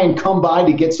you try and come by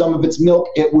to get some of its milk,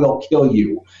 it will kill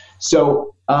you.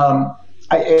 So,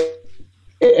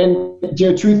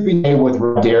 truth be told,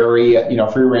 with dairy,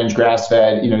 free-range,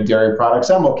 grass-fed, dairy products,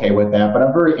 I'm okay with that. But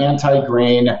I'm very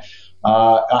anti-grain,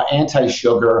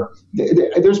 anti-sugar.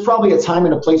 There's probably a time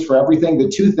and a place for everything. The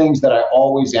two things that I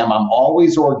always am, I'm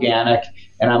always organic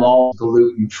and I'm always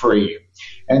gluten-free.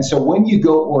 And so when you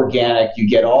go organic, you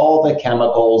get all the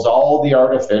chemicals, all the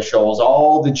artificials,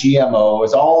 all the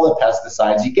GMOs, all the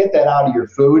pesticides. You get that out of your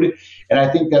food, and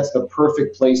I think that's the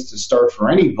perfect place to start for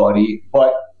anybody.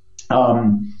 But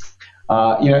and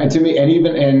to me,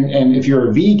 and if you're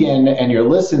a vegan and you're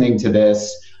listening to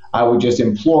this, I would just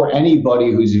implore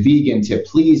anybody who's vegan to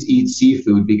please eat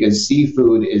seafood, because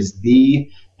seafood is the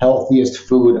healthiest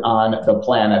food on the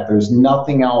planet. There's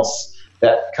nothing else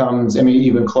that comes,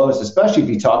 even close, especially if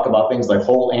you talk about things like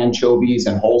whole anchovies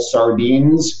and whole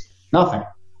sardines. Nothing.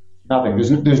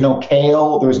 There's no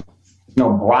kale. There's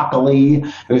no broccoli.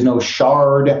 There's no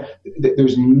chard.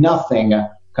 There's nothing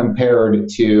compared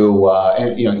to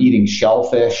eating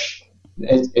shellfish.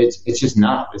 It's just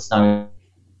not. It's not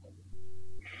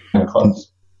even close.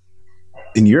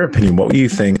 In your opinion, what do you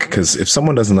think? Because if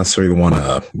someone doesn't necessarily want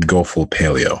to go full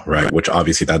paleo, right, which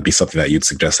obviously that'd be something that you'd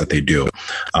suggest that they do,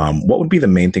 what would be the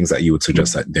main things that you would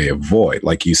suggest that they avoid?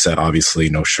 Like you said, obviously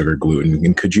no sugar, gluten.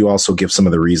 And could you also give some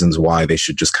of the reasons why they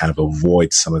should just kind of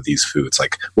avoid some of these foods?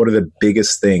 Like, what are the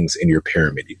biggest things in your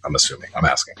pyramid? I'm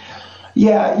asking.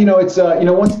 Yeah, it's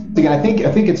once again, I think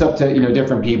it's up to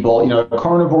different people. A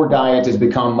carnivore diet has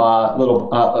become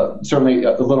certainly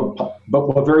a little,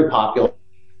 but very popular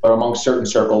amongst certain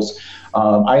circles.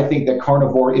 I think that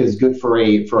carnivore is good for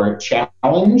a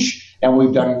challenge, and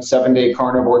we've done 7-day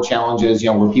carnivore challenges.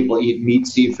 Where people eat meat,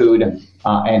 seafood,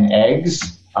 and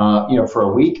eggs. For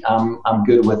a week. I'm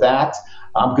good with that.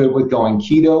 I'm good with going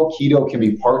keto. Keto can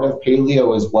be part of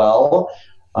paleo as well.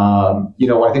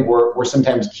 I think where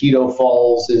sometimes keto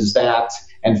falls is that,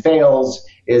 and fails,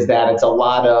 is that it's a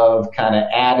lot of kind of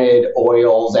added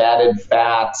oils, added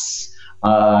fats,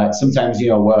 sometimes,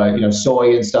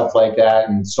 soy and stuff like that,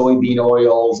 and soybean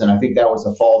oils. And I think that was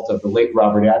the fault of the late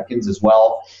Robert Atkins as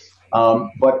well.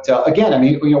 But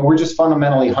again, we're just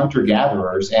fundamentally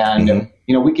hunter-gatherers, and,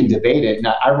 we can debate it.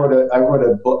 Now, I wrote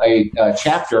a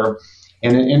chapter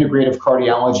in an integrative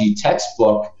cardiology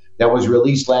textbook that was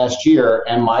released last year,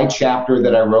 and my chapter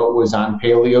that I wrote was on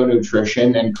paleo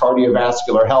nutrition and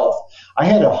cardiovascular health. I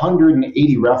had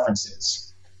 180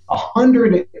 references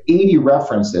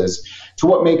to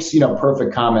what makes,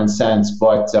 perfect common sense.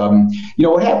 But,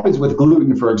 what happens with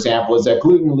gluten, for example, is that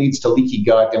gluten leads to leaky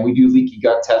gut, and we do leaky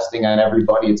gut testing on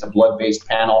everybody. It's a blood-based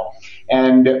panel,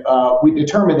 and we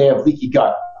determine they have leaky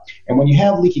gut. And when you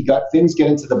have leaky gut, things get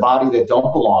into the body that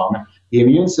don't belong. The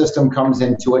immune system comes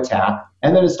in to attack,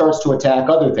 and then it starts to attack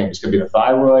other things. It could be the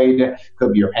thyroid,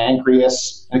 could be your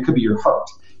pancreas, and it could be your heart.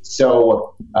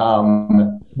 So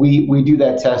we do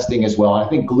that testing as well. I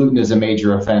think gluten is a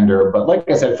major offender. But like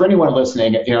I said, for anyone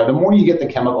listening, the more you get the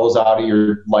chemicals out of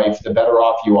your life, the better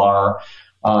off you are.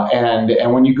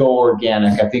 And when you go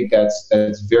organic, I think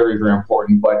that's very, very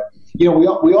important. But we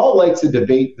all like to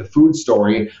debate the food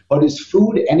story, but is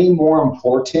food any more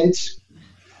important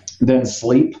than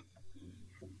sleep?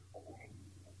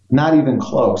 Not even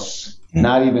close.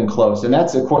 Not even close. And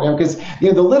that's according, because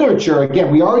the literature,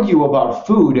 again, we argue about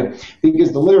food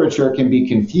because the literature can be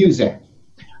confusing.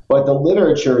 But the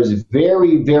literature is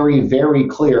very, very, very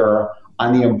clear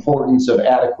on the importance of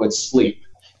adequate sleep,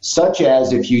 such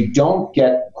as if you don't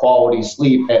get quality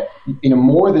sleep at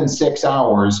more than 6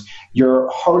 hours, your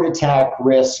heart attack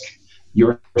risk,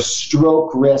 your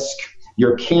stroke risk,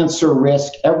 your cancer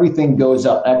risk, everything goes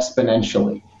up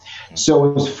exponentially.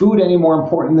 So is food any more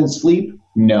important than sleep?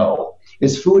 No.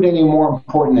 Is food any more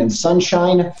important than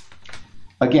sunshine?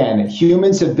 Again,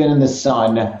 humans have been in the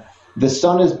sun. The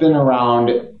sun has been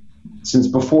around since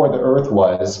before the earth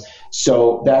was.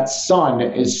 So that sun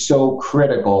is so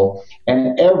critical.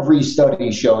 And every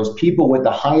study shows people with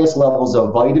the highest levels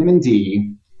of vitamin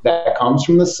D that comes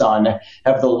from the sun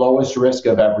have the lowest risk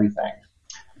of everything.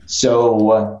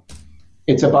 So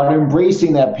it's about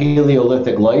embracing that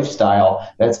Paleolithic lifestyle.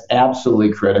 That's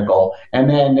absolutely critical. And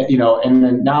then,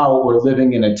 now we're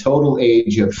living in a total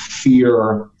age of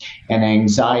fear and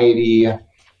anxiety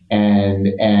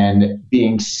and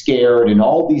being scared and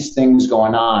all these things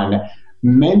going on.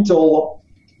 Mental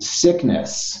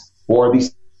sickness, or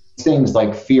these things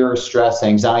like fear, stress,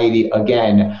 anxiety,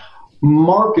 again,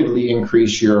 markedly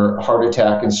increase your heart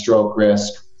attack and stroke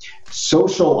risk.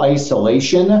 Social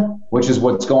isolation, which is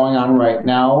what's going on right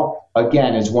now,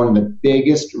 again, is one of the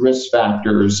biggest risk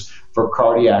factors for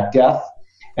cardiac death.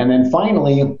 And then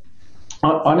finally,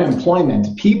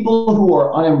 unemployment. People who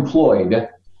are unemployed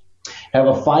have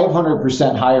a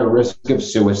 500% higher risk of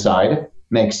suicide.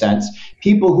 Makes sense.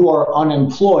 People who are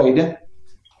unemployed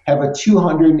have a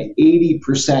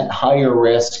 280% higher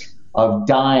risk of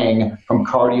dying from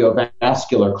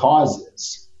cardiovascular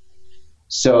causes.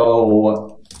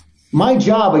 So my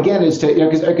job, again, is to,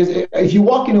 because if you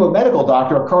walk into a medical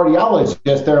doctor or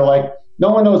cardiologist, they're like, no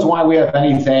one knows why we have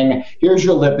anything. Here's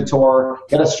your Lipitor.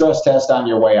 Get a stress test on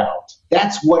your way out.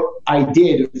 That's what I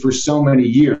did for so many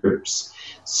years.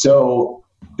 So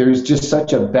there's just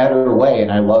such a better way,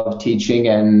 and I love teaching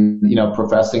and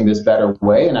professing this better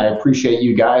way. And I appreciate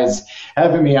you guys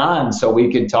having me on so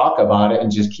we can talk about it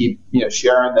and just keep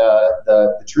sharing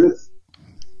the truth.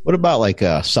 What about like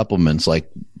supplements, like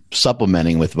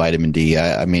supplementing with vitamin D?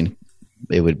 I mean,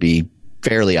 it would be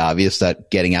fairly obvious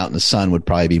that getting out in the sun would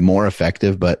probably be more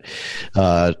effective. But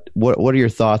what are your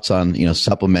thoughts on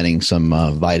supplementing some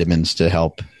vitamins to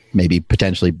help maybe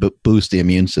potentially boost the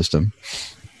immune system?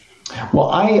 Well,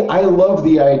 I love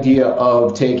the idea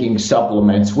of taking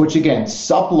supplements, which again,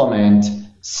 supplements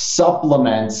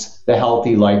the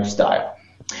healthy lifestyle.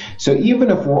 So even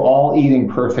if we're all eating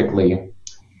perfectly,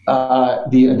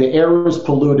 the air is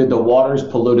polluted, the water is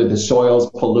polluted, the soil is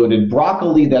polluted.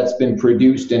 Broccoli that's been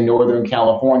produced in Northern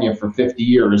California for 50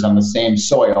 years on the same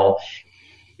soil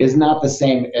is not the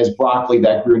same as broccoli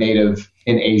that grew native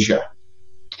in Asia.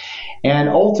 And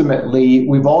ultimately,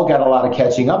 we've all got a lot of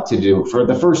catching up to do. For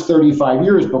the first 35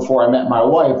 years before I met my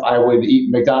wife, I would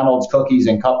eat McDonald's cookies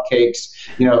and cupcakes,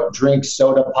 drink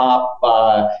soda pop,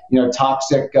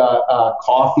 toxic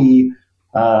coffee,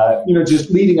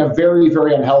 just leading a very,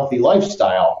 very unhealthy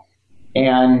lifestyle.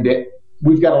 And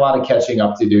we've got a lot of catching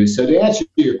up to do. So to answer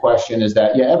your question is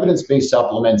that, evidence-based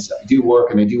supplements do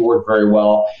work, and they do work very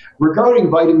well.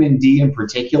 Regarding vitamin D in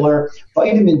particular,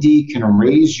 vitamin D can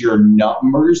raise your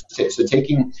numbers. So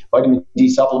taking vitamin D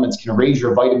supplements can raise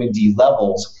your vitamin D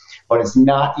levels, but it's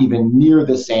not even near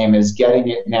the same as getting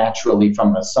it naturally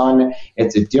from the sun.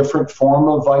 It's a different form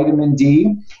of vitamin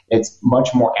D. It's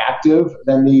much more active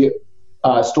than the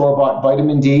store-bought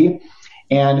vitamin D.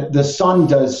 And the sun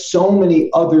does so many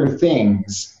other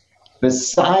things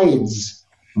besides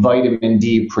vitamin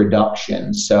D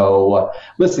production. So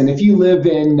listen, if you live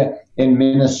in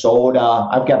Minnesota,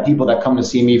 I've got people that come to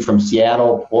see me from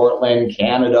Seattle, Portland,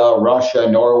 Canada, Russia,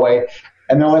 Norway,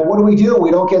 and they're like, what do? We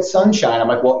don't get sunshine. I'm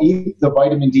like, well, eat the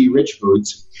vitamin D rich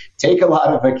foods, take a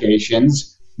lot of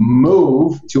vacations,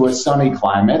 move to a sunny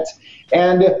climate,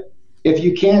 and if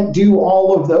you can't do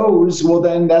all of those, well,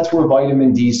 then that's where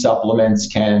vitamin D supplements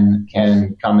can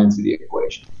come into the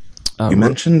equation. You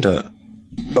mentioned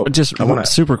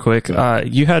super quick.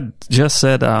 You had just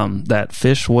said that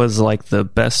fish was like the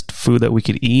best food that we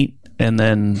could eat, and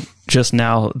then just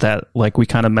now that like we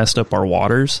kind of messed up our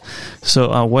waters.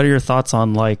 So what are your thoughts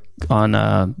on like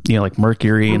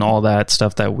mercury and all that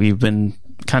stuff that we've been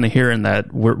kind of hearing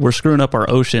that we're screwing up our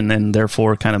ocean and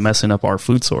therefore kind of messing up our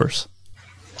food source.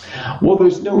 Well,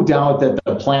 there's no doubt that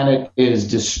the planet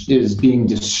is being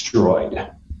destroyed.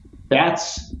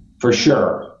 That's for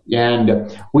sure.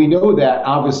 And we know that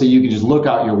obviously you can just look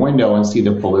out your window and see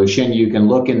the pollution. You can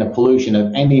look in the pollution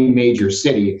of any major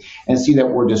city and see that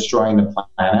we're destroying the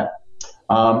planet.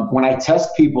 When I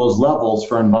test people's levels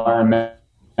for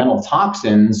environmental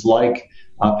toxins like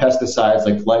pesticides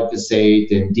like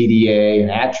glyphosate and DDA and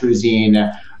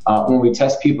atrazine, when we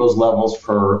test people's levels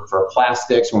for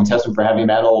plastics, when we test them for heavy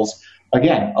metals,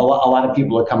 again, a lot of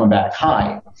people are coming back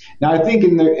high. Now, I think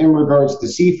in regards to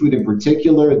seafood in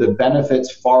particular, the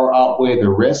benefits far outweigh the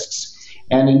risks.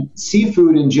 And in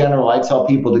seafood in general, I tell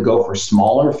people to go for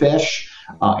smaller fish,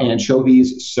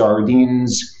 anchovies,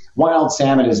 sardines. Wild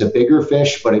salmon is a bigger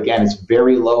fish, but again, it's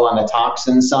very low on the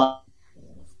toxin side.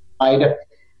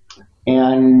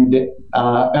 And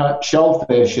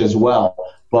shellfish as well.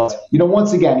 But,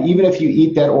 once again, even if you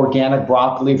eat that organic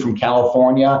broccoli from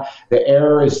California, the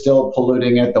air is still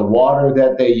polluting it, the water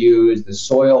that they use, the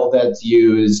soil that's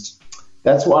used.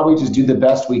 That's why we just do the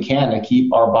best we can to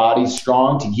keep our bodies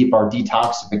strong, to keep our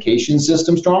detoxification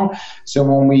system strong. So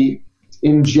when we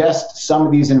ingest some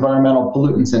of these environmental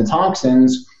pollutants and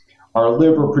toxins, our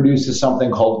liver produces something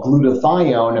called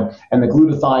glutathione, and the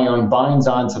glutathione binds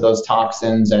onto those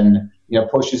toxins and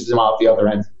pushes them out the other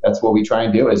end. That's what we try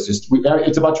and do.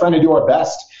 It's about trying to do our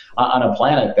best on a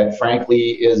planet that,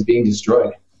 frankly, is being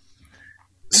destroyed.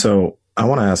 So I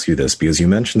want to ask you this because you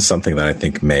mentioned something that I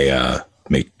think may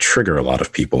trigger a lot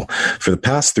of people. For the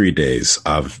past 3 days,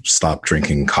 I've stopped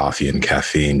drinking coffee and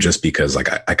caffeine just because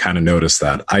I kind of noticed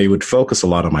that I would focus a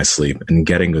lot on my sleep and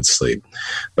getting good sleep.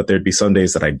 But there'd be some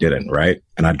days that I didn't, right?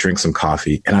 And I'd drink some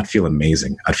coffee and I'd feel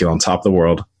amazing. I'd feel on top of the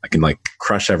world. I can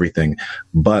crush everything.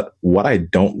 But what I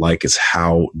don't like is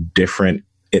how different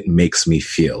it makes me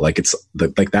feel.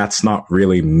 That's not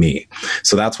really me.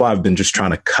 So that's why I've been just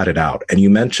trying to cut it out. And you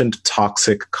mentioned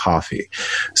toxic coffee.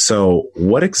 So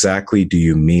what exactly do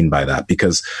you mean by that?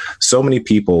 Because so many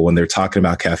people, when they're talking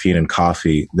about caffeine and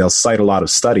coffee, they'll cite a lot of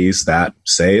studies that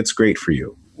say it's great for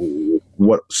you.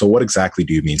 So what exactly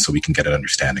do you mean so we can get an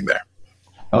understanding there?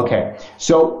 Okay.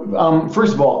 So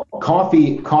first of all,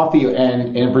 coffee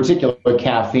and in particular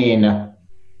caffeine,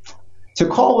 to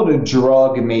call it a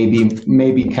drug may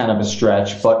be kind of a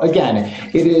stretch, but again,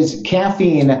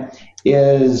 caffeine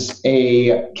is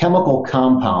a chemical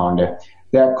compound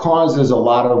that causes a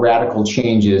lot of radical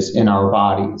changes in our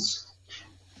bodies.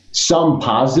 Some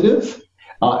positive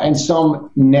and some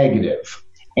negative.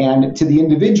 And to the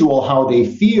individual, how they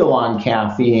feel on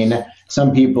caffeine,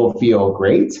 some people feel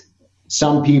great.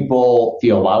 Some people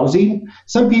feel lousy.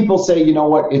 Some people say, you know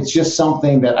what, it's just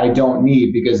something that I don't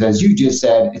need because, as you just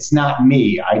said, it's not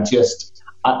me. I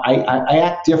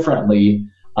act differently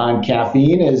on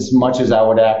caffeine as much as I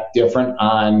would act different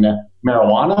on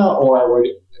marijuana or I would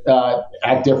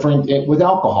act different with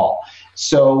alcohol.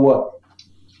 So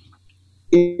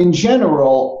in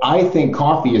general, I think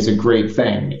coffee is a great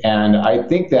thing. And I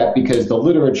think that because the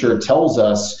literature tells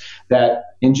us that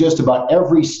in just about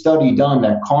every study done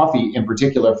that coffee, in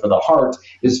particular for the heart,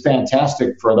 is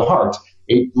fantastic for the heart.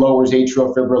 It lowers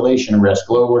atrial fibrillation risk,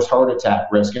 lowers heart attack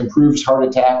risk, improves heart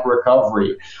attack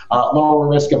recovery, lower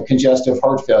risk of congestive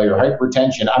heart failure,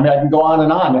 hypertension. I mean, I can go on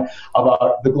and on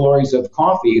about the glories of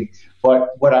coffee, but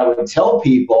what I would tell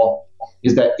people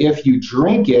is that if you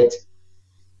drink it,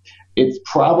 it's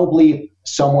probably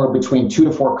somewhere between 2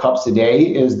 to 4 cups a day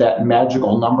is that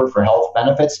magical number for health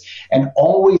benefits, and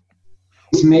always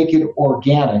make it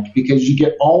organic because you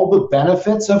get all the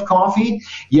benefits of coffee,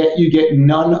 yet you get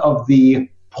none of the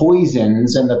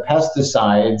poisons and the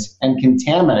pesticides and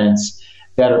contaminants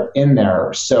that are in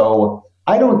there. So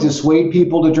I don't dissuade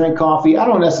people to drink coffee. I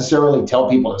don't necessarily tell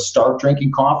people to start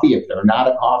drinking coffee if they're not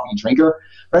a coffee drinker.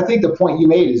 But I think the point you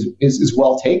made is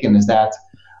well taken, is that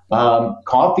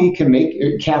caffeine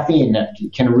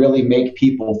can really make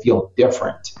people feel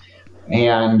different.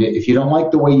 And if you don't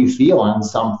like the way you feel on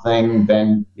something,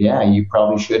 then yeah, you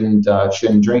probably shouldn't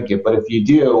drink it. But if you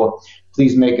do,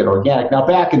 please make it organic. Now,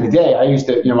 back in the day, I used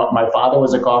to, my father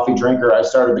was a coffee drinker. I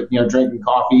started, drinking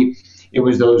coffee. It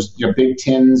was those big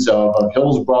tins of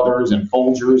Hills Brothers and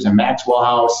Folgers and Maxwell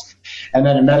House. And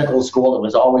then in medical school, it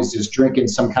was always just drinking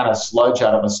some kind of sludge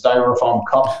out of a styrofoam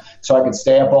cup so I could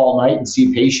stay up all night and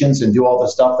see patients and do all the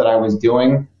stuff that I was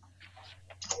doing.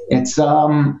 That's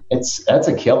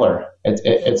a killer.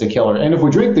 It's a killer. And if we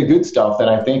drink the good stuff, then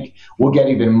I think we'll get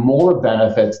even more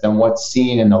benefits than what's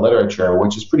seen in the literature,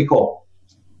 which is pretty cool.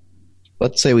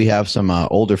 Let's say we have some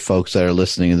older folks that are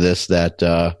listening to this that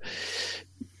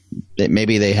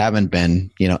maybe they haven't been,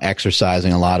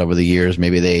 exercising a lot over the years.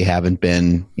 Maybe they haven't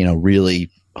been, really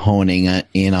honing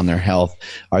in on their health.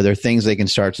 Are there things they can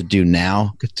start to do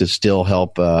now to still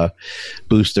help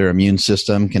boost their immune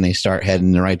system? Can they start heading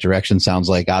in the right direction? Sounds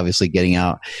like obviously getting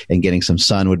out and getting some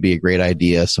sun would be a great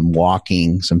idea. Some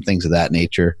walking, some things of that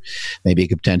nature. Maybe it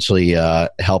could potentially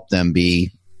help them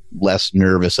be less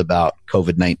nervous about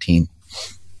COVID-19.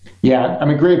 Yeah, I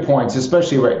mean, great points,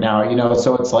 especially right now,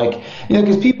 so it's like,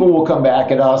 because people will come back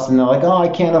at us and they're like, oh, I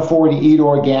can't afford to eat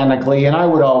organically. And I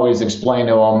would always explain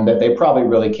to them that they probably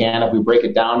really can if we break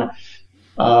it down.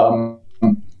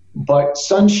 But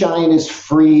sunshine is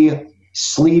free,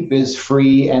 sleep is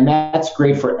free, and that's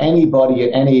great for anybody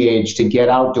at any age to get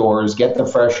outdoors, get the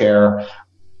fresh air,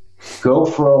 go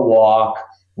for a walk,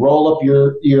 roll up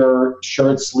your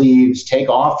shirt sleeves, take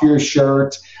off your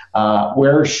shirt,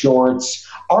 wear shorts.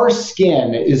 Our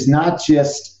skin is not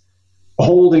just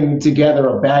holding together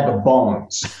a bag of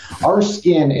bones. Our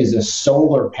skin is a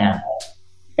solar panel.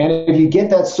 And if you get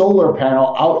that solar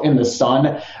panel out in the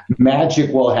sun,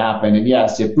 magic will happen. And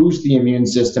yes, it boosts the immune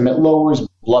system. It lowers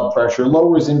blood pressure,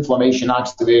 lowers inflammation,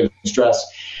 oxidative stress.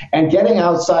 And getting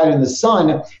outside in the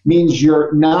sun means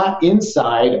you're not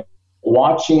inside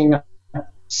watching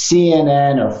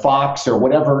CNN or Fox or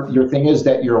whatever your thing is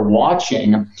that you're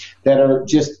watching that are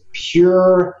just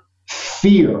pure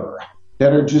fear,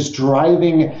 that are just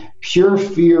driving pure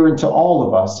fear into all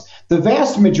of us. The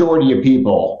vast majority of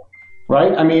people,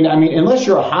 right? I mean, unless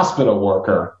you're a hospital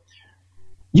worker,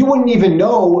 you wouldn't even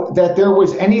know that there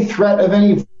was any threat of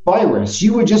any virus.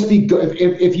 You would just be,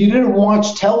 if you didn't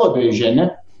watch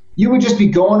television, you would just be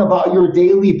going about your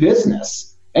daily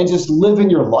business and just living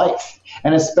your life.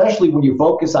 And especially when you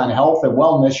focus on health and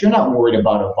wellness, you're not worried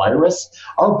about a virus.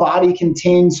 Our body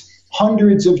contains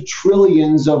hundreds of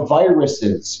trillions of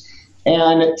viruses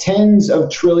and tens of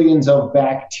trillions of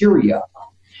bacteria.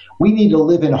 We need to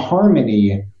live in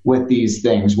harmony with these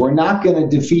things. We're not going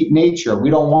to defeat nature. We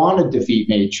don't want to defeat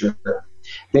nature.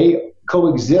 They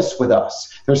coexist with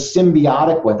us. They're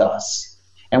symbiotic with us.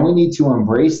 And we need to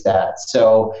embrace that.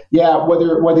 So, yeah,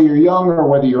 whether you're young or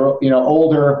whether you're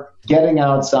older, getting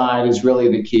outside is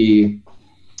really the key.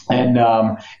 And,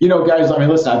 guys,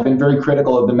 listen, I've been very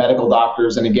critical of the medical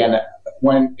doctors. And again,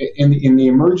 when in the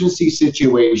emergency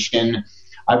situation,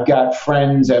 I've got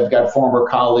friends, I've got former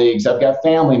colleagues, I've got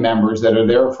family members that are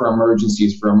there for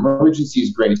emergencies. For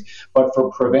emergencies, great. But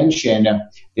for prevention,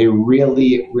 they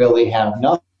really, really have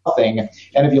nothing.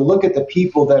 And if you look at the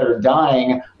people that are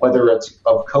dying, whether it's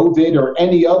of COVID or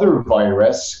any other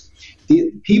virus,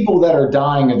 the people that are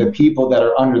dying are the people that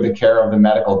are under the care of the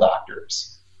medical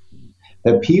doctors.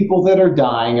 The people that are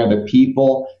dying are the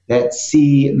people that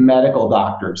see medical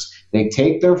doctors. They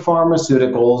take their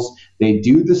pharmaceuticals, they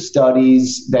do the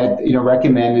studies that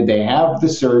recommended, they have the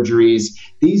surgeries.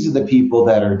 These are the people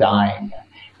that are dying.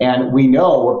 And we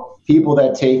know people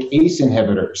that take ACE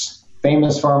inhibitors,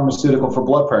 famous pharmaceutical for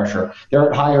blood pressure, they're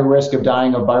at higher risk of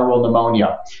dying of viral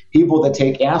pneumonia. People that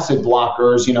take acid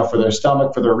blockers, for their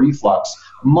stomach, for their reflux,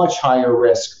 much higher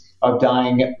risk of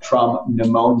dying from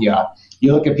pneumonia.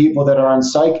 You look at people that are on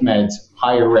psych meds,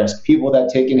 higher risk. People that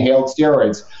take inhaled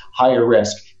steroids, higher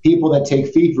risk. People that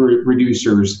take fever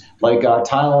reducers like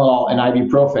Tylenol and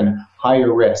ibuprofen,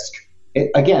 higher risk.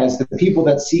 It's the people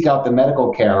that seek out the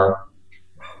medical care.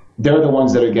 They're the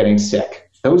ones that are getting sick.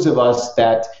 Those of us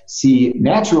that see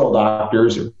natural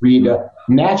doctors, read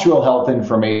natural health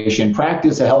information,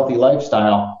 practice a healthy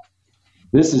lifestyle,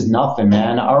 this is nothing,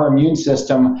 man. Our immune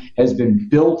system has been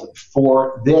built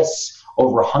for this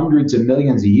over hundreds of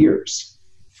millions of years.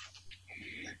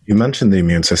 You mentioned the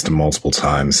immune system multiple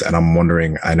times, and I'm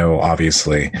wondering, I know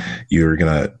obviously you're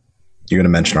gonna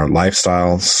mention our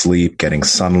lifestyle, sleep, getting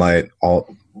sunlight,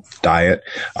 all diet,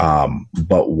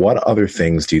 but what other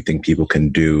things do you think people can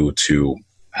do to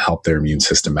help their immune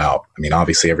system out? I mean,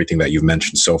 obviously everything that you've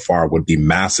mentioned so far would be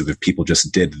massive if people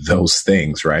just did those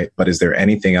things, right? But is there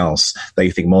anything else that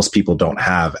you think most people don't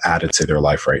have added to their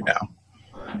life right now?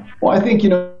 Well, I think,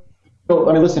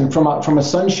 listen, from a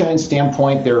sunshine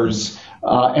standpoint, there's,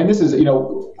 and this is,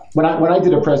 when I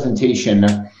did a presentation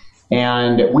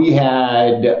and we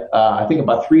had, I think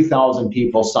about 3,000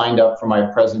 people signed up for my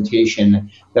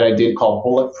presentation that I did called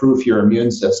Bulletproof Your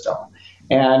Immune System.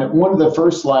 And one of the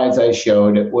first slides I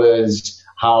showed was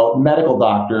how medical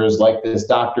doctors like this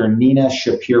Dr. Nina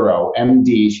Shapiro,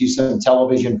 MD, she's a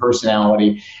television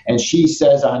personality, and she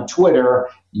says on Twitter,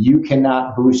 you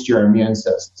cannot boost your immune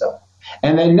system.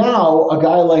 And then now a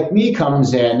guy like me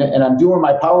comes in and I'm doing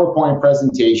my PowerPoint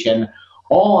presentation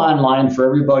all online for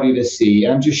everybody to see.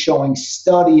 And I'm just showing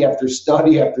study after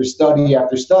study after study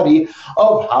after study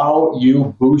of how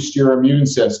you boost your immune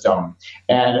system.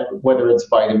 And whether it's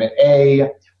vitamin A,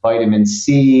 vitamin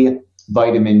C,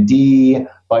 vitamin D,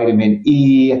 vitamin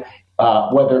E,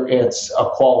 whether it's a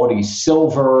quality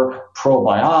silver,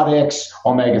 probiotics,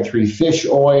 omega-3 fish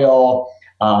oil,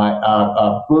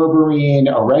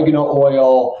 berberine, oregano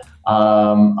oil,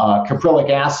 caprylic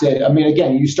acid. I mean,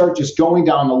 again, you start just going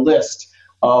down the list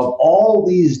of all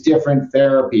these different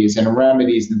therapies and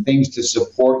remedies and things to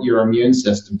support your immune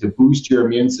system, to boost your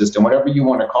immune system, whatever you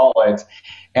want to call it.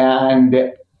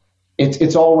 And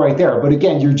it's all right there. But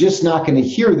again, you're just not going to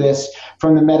hear this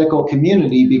from the medical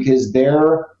community because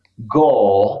their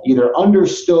goal, either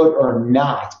understood or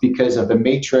not because of the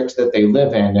matrix that they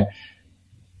live in,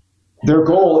 their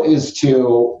goal is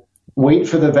to wait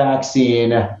for the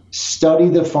vaccine, study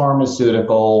the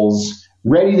pharmaceuticals,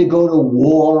 ready to go to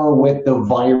war with the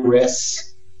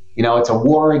virus. You know, it's a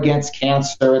war against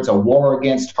cancer. It's a war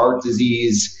against heart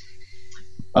disease.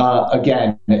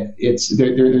 Again,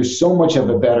 there's so much of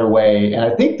a better way. And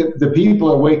I think that the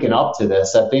people are waking up to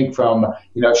this. I think from,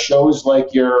 shows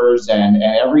like yours and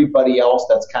everybody else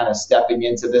that's kind of stepping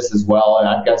into this as well. And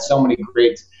I've got so many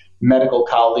great medical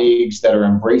colleagues that are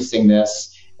embracing this.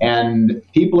 And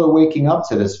people are waking up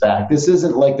to this fact. This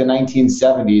isn't like the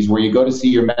 1970s where you go to see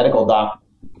your medical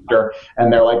doctor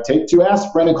and they're like, take 2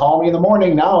 aspirin and call me in the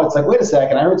morning. Now it's like, wait a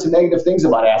second, I heard some negative things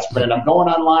about aspirin and I'm going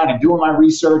online, I'm doing my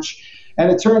research. And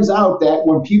it turns out that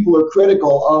when people are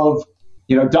critical of,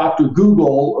 Dr.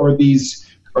 Google or these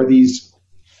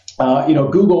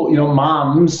Google,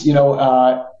 moms,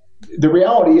 the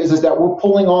reality is that we're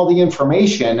pulling all the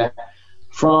information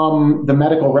from the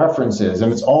medical references,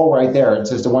 and it's all right there.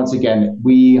 It's just, once again,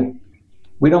 we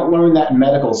don't learn that in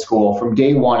medical school. From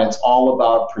day one, it's all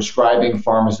about prescribing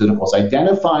pharmaceuticals,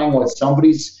 identifying what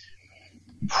somebody's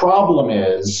problem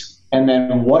is, and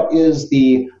then what is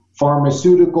the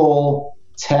pharmaceutical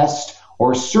test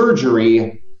or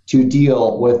surgery to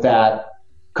deal with that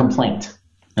complaint.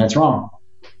 And it's wrong.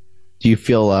 Do you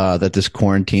feel that this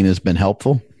quarantine has been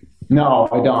helpful? No,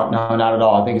 I don't. No, not at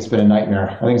all. I think it's been a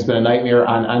nightmare. I think it's been a nightmare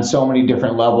on so many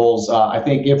different levels. I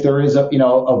think if there is a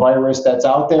virus that's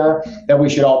out there, that we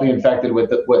should all be infected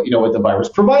with the virus,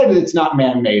 provided it's not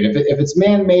man-made. If it's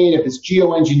man-made, if it's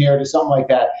geoengineered or something like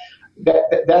that,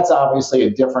 that's obviously a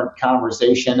different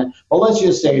conversation. But let's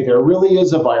just say there really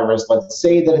is a virus. Let's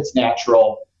say that it's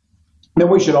natural. Then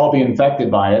we should all be infected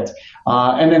by it,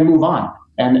 and then move on.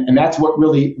 And that's what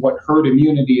herd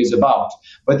immunity is about.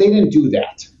 But they didn't do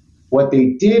that. What they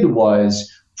did was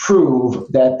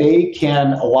prove that they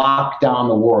can lock down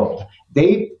the world.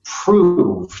 They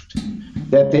proved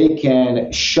that they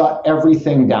can shut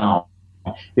everything down.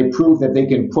 They proved that they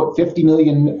can put 50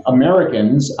 million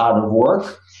Americans out of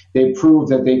work. They proved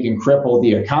that they can cripple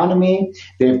the economy.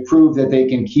 They've proved that they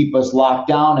can keep us locked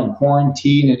down and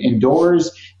quarantined and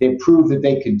indoors. They proved that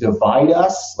they could divide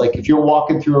us. Like if you're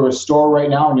walking through a store right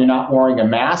now and you're not wearing a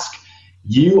mask,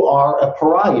 you are a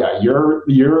pariah.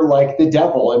 You're like the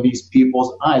devil in these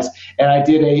people's eyes. And I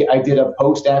did a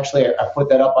post, actually, I put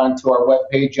that up onto our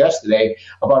webpage yesterday,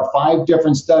 about 6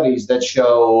 different studies that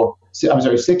show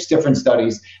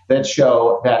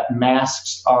that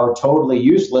masks are totally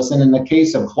useless. And in the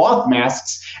case of cloth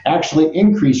masks, actually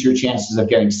increase your chances of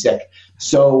getting sick.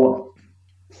 So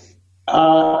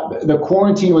the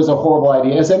quarantine was a horrible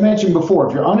idea. As I mentioned before,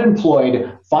 if you're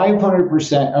unemployed,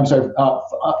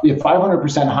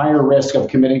 500% higher risk of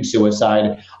committing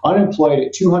suicide, unemployed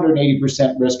at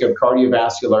 280% risk of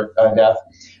cardiovascular death.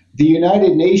 The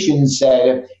United Nations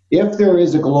said if there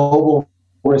is a global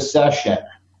recession,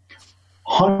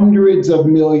 hundreds of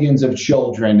millions of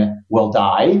children will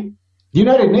die. The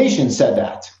United Nations said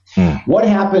that. What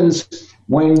happens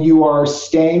when you are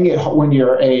staying at home, when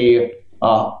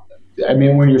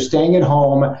you're staying at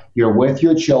home, you're with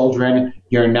your children,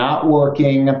 you're not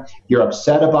working, you're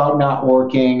upset about not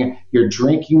working, you're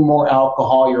drinking more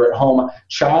alcohol, you're at home.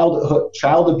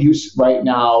 Child abuse right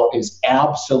now is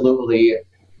absolutely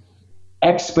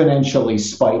exponentially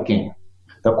spiking.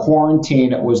 The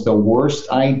quarantine was the worst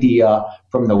idea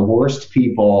from the worst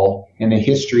people in the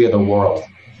history of the world.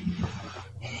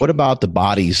 What about the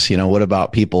bodies? What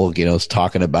about people,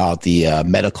 talking about the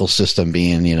medical system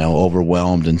being,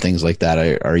 overwhelmed and things like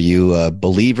that? Are you a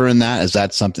believer in that? Is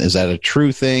that a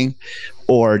true thing?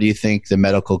 Or do you think the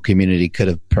medical community could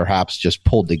have perhaps just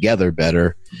pulled together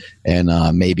better and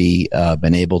maybe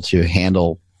been able to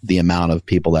handle the amount of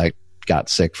people that got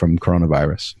sick from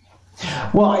coronavirus?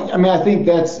 Well, I mean, I think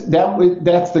that's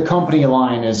the company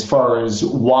line as far as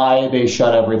why they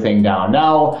shut everything down.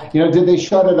 Now, did they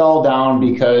shut it all down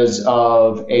because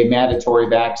of a mandatory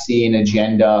vaccine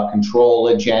agenda, control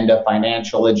agenda,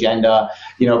 financial agenda,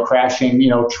 crashing,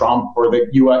 Trump or the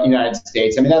United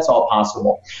States? I mean, that's all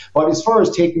possible. But as far as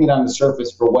taking it on the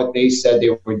surface for what they said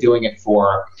they were doing it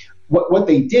for, what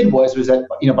they did was that,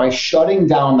 by shutting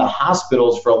down the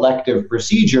hospitals for elective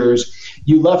procedures,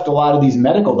 you left a lot of these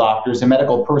medical doctors and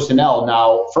medical personnel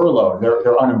now furloughed.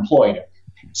 They're unemployed.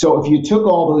 So if you took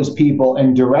all those people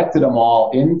and directed them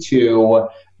all into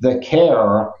the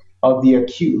care of the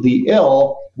acutely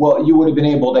ill, well, you would have been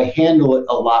able to handle it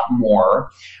a lot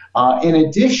more. In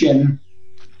addition,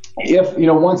 if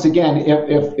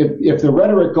the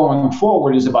rhetoric going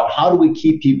forward is about how do we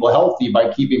keep people healthy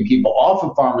by keeping people off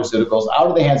of pharmaceuticals, out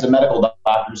of the hands of medical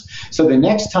doctors, so the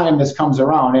next time this comes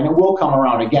around, and it will come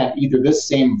around again, either this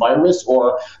same virus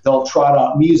or they'll trot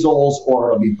out measles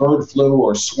or it'll be bird flu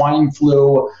or swine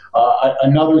flu,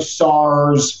 another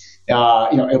SARS,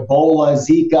 Ebola,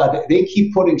 Zika, they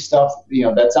keep putting stuff,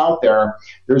 that's out there.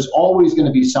 There's always going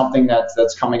to be something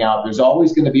that's coming out. There's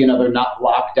always going to be another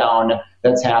lockdown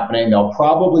that's happening. They'll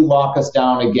probably lock us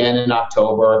down again in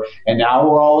October. And now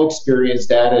we're all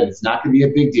experienced at it. It's not going to be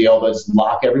a big deal. Let's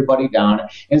lock everybody down.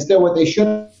 Instead, what they should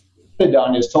have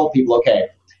done is told people, okay,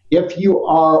 if you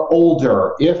are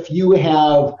older, if you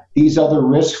have these other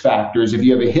risk factors, if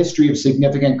you have a history of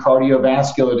significant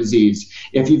cardiovascular disease,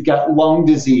 if you've got lung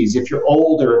disease, if you're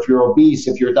older, if you're obese,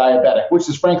 if you're diabetic, which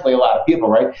is frankly a lot of people,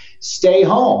 right? Stay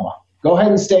home. Go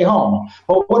ahead and stay home.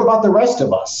 But what about the rest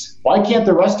of us? Why can't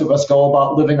the rest of us go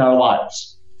about living our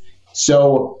lives?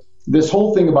 So this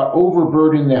whole thing about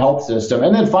overburdening the health system.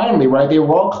 And then finally, right, they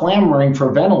were all clamoring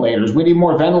for ventilators. We need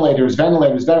more ventilators.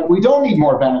 We don't need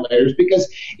more ventilators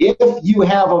because if you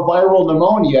have a viral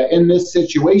pneumonia in this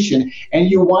situation and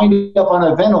you wind up on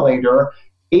a ventilator,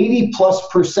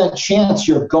 80+% chance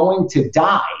you're going to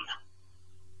die.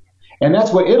 And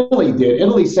that's what Italy did.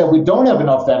 Italy said, we don't have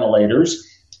enough ventilators.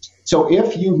 So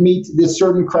if you meet this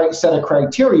certain set of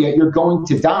criteria, you're going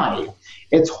to die.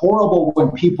 It's horrible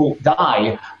when people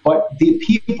die, but the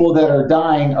people that are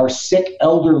dying are sick,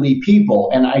 elderly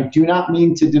people. And I do not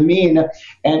mean to demean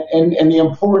and the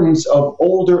importance of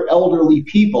older, elderly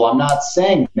people. I'm not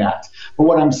saying that. But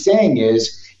what I'm saying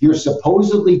is you're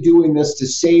supposedly doing this to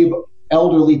save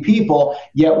elderly people,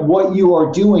 yet what you are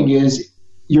doing is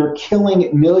you're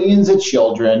killing millions of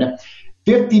children,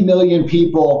 50 million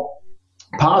people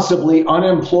possibly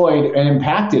unemployed and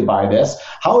impacted by this.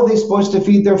 How are they supposed to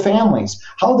feed their families?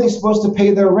 How are they supposed to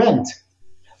pay their rent?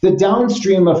 The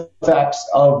downstream effects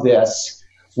of this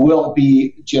will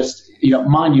be just,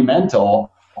 monumental.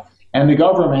 And the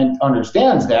government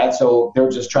understands that, so they're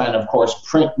just trying to, of course,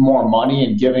 print more money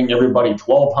and giving everybody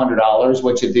 $1,200,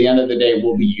 which at the end of the day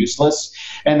will be useless.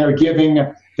 And they're giving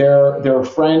their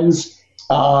friends,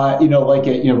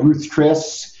 Ruth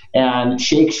Chris and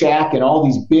Shake Shack and all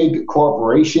these big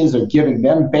corporations are giving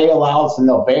them bailouts, and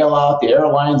they'll bail out the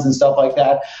airlines and stuff like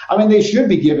that. I mean, they should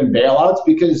be given bailouts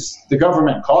because the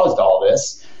government caused all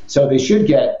this. So they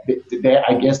should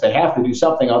I guess they have to do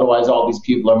something. Otherwise, all these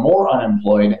people are more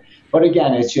unemployed. But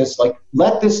again, it's just like,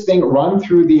 let this thing run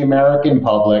through the American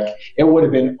public. It would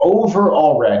have been over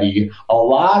already.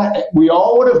 We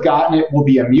all would have gotten it. We'll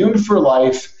be immune for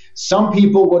life. Some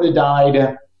people would have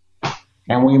died,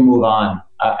 and we move on.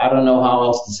 I don't know how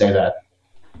else to say that.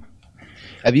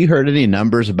 Have you heard any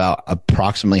numbers about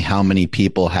approximately how many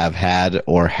people have had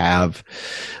or have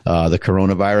the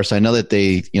coronavirus? I know that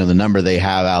the number they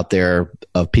have out there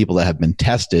of people that have been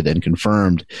tested and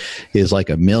confirmed is like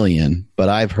 1 million, but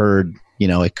I've heard,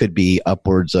 it could be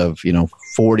upwards of,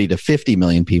 40 to 50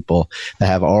 million people that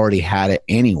have already had it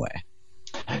anyway.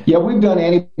 Yeah, we've done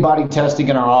antibody testing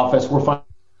in our office. We're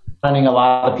finding a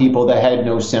lot of people that had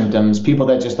no symptoms, people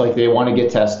that just they want to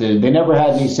get tested. They never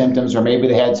had any symptoms, or maybe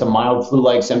they had some mild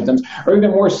flu-like symptoms, or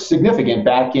even more significant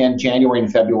back in January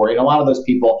and February. And a lot of those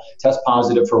people test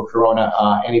positive for corona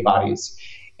antibodies.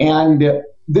 And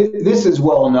this is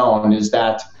well known, is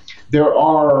that there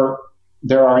are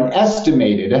an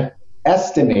estimated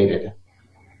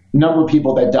number of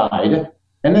people that died.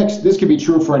 And this could be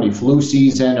true for any flu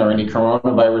season or any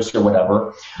coronavirus or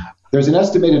whatever. There's an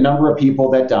estimated number of people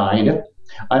that died,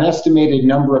 an estimated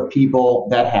number of people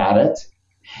that had it,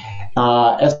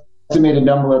 estimated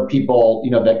number of people,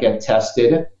 that get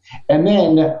tested. And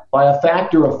then by a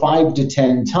factor of 5 to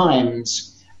 10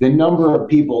 times, the number of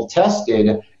people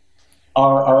tested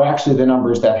are actually the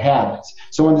numbers that had it.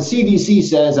 So when the CDC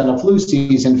says on a flu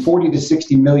season, 40 to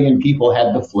 60 million people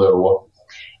had the flu,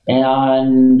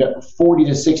 and 40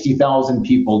 to 60,000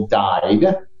 people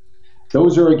died,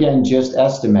 Those are, again, just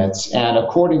estimates. And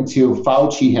according to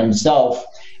Fauci himself,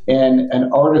 in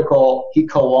an article he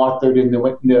co-authored in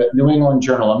the New England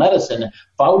Journal of Medicine,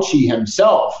 Fauci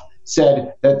himself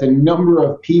said that the number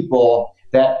of people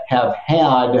that have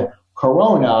had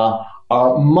corona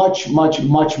are much, much,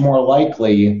 much more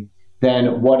likely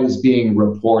than what is being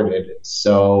reported.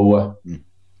 So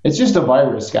it's just a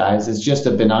virus, guys. It's just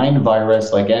a benign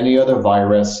virus like any other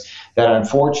virus that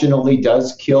unfortunately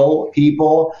does kill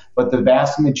people. But the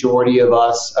vast majority of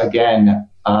us, again,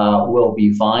 will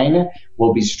be fine.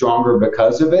 We'll be stronger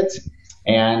because of it.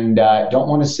 And don't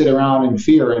want to sit around in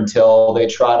fear until they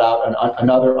trot out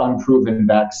another unproven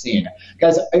vaccine.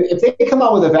 Guys, if they come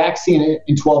out with a vaccine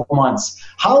in 12 months,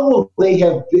 how will they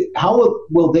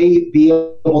be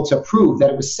able to prove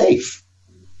that it was safe?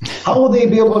 How will they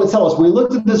be able to tell us? We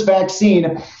looked at this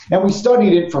vaccine and we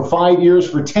studied it for 5 years,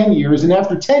 for 10 years, and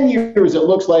after 10 years, it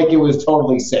looks like it was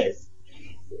totally safe.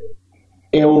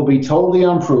 It will be totally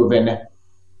unproven,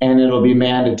 and it'll be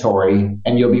mandatory,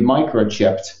 and you'll be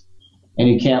microchipped, and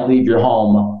you can't leave your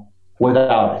home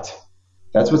without it.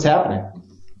 That's what's happening.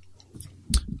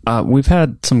 We've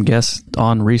had some guests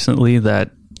on recently that,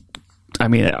 I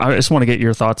mean, I just want to get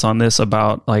your thoughts on this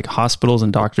about like hospitals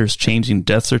and doctors changing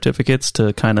death certificates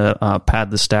to kind of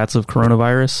pad the stats of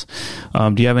coronavirus.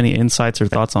 Do you have any insights or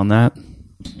thoughts on that?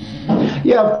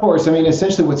 Yeah, of course. I mean,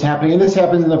 essentially what's happening, and this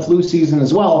happens in the flu season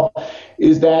as well,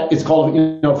 is that it's called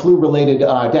flu-related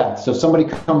death. So somebody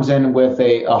comes in with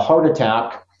a heart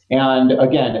attack, and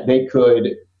again, they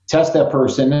could test that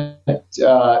person,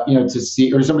 to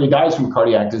see, or somebody dies from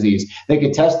cardiac disease. They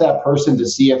could test that person to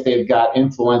see if they've got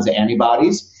influenza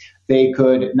antibodies. They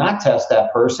could not test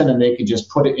that person, and they could just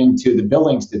put it into the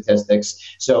billing statistics.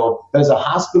 So does a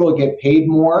hospital get paid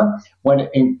more when,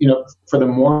 for the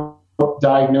more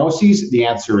diagnoses? The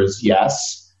answer is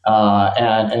yes.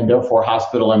 And therefore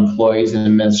hospital employees and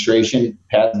administration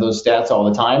pads those stats all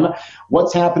the time.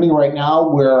 What's happening right now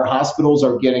where hospitals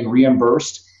are getting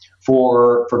reimbursed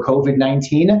for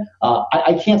COVID-19?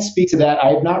 I can't speak to that. I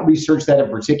have not researched that in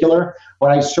particular,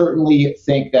 but I certainly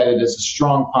think that it is a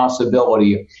strong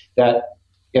possibility that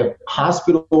if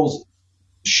hospitals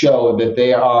show that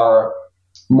they are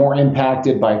more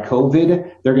impacted by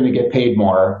COVID, they're going to get paid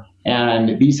more.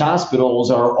 And these hospitals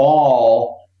are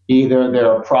all either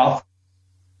they're profit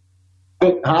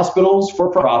hospitals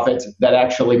for profit that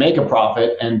actually make a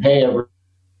profit and pay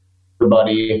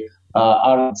everybody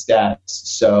out of stats.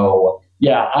 So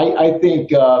yeah, I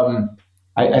think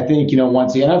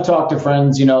once again, I've talked to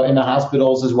friends in the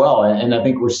hospitals as well, and I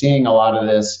think we're seeing a lot of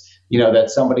this. That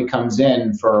somebody comes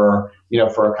in for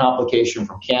a complication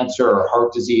from cancer or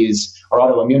heart disease or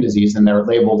autoimmune disease, and they're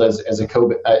labeled as a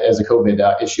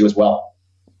COVID issue as well.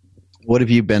 What have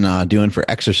you been doing for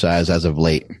exercise as of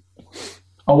late?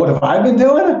 Oh, what have I been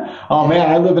doing? Oh, man,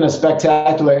 I live in a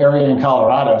spectacular area in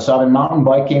Colorado. So I've been mountain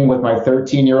biking with my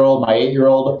 13-year-old, my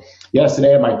 8-year-old.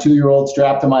 Yesterday, my 2-year-old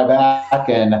strapped to my back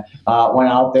and went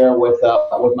out there with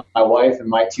my wife and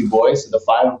my 2 boys. So the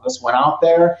 5 of us went out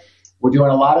there. We're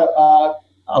doing a lot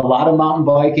of mountain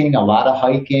biking, a lot of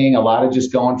hiking, a lot of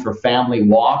just going for family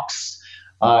walks.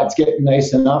 It's getting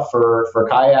nice enough for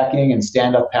kayaking and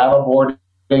stand-up paddleboarding.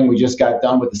 We just got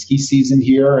done with the ski season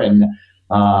here, and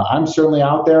I'm certainly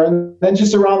out there. And then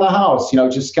just around the house,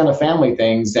 just kind of family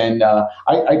things. And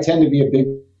I tend to be a big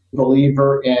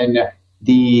believer in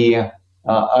the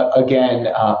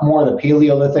more of the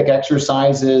Paleolithic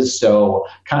exercises. So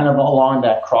kind of along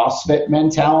that CrossFit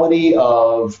mentality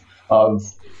of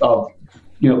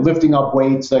lifting up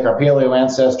weights like our paleo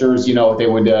ancestors. They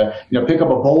would pick up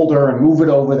a boulder and move it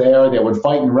over there. They would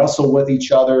fight and wrestle with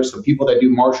each other. So people that do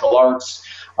martial arts,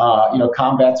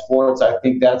 combat sports, I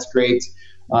think that's great.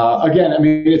 Again, I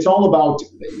mean, it's all about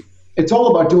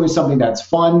doing something that's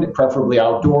fun, preferably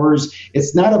outdoors.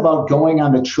 It's not about going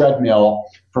on the treadmill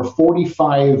for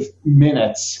 45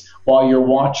 minutes while you're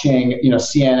watching,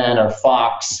 CNN or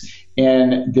Fox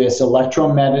in this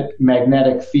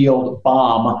electromagnetic field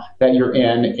bomb that you're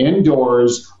in,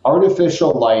 indoors,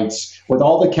 artificial lights with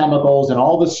all the chemicals and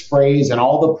all the sprays and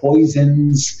all the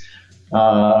poisons.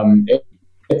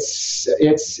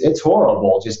 It's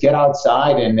horrible. Just get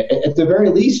outside and at the very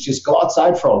least, just go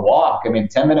outside for a walk. I mean,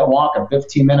 10-minute walk, a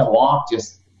 15-minute walk,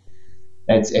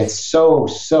 it's so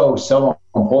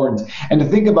important. And to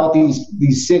think about these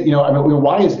cities,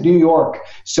 why is New York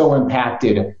so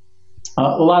impacted? A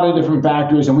lot of different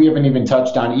factors, and we haven't even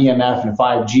touched on EMF and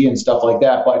 5G and stuff like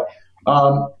that. But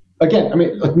again, I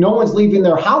mean, no one's leaving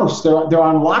their house. They're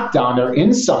on lockdown. They're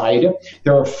inside.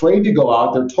 They're afraid to go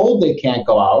out. They're told they can't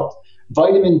go out.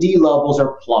 Vitamin D levels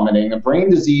are plummeting. Brain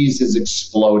disease is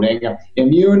exploding.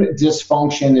 Immune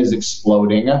dysfunction is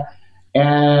exploding.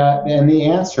 And the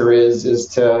answer is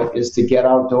to get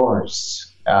outdoors.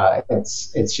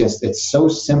 It's so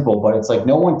simple, but it's like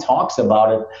no one talks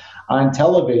about it on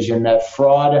television. That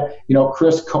fraud,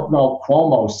 Chris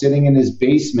Cuomo sitting in his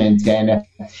basement,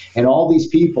 and all these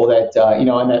people that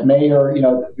and that mayor,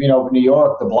 New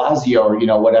York, De Blasio, or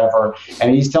whatever,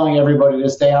 and he's telling everybody to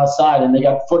stay outside, and they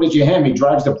got footage of him. He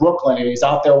drives to Brooklyn and he's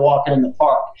out there walking in the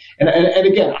park. And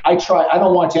again, I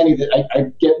don't watch any of that. I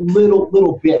get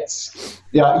little bits.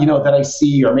 That I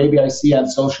see, or maybe I see on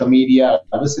social media.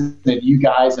 I listen to you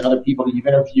guys and other people that you've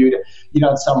interviewed,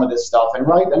 some of this stuff. And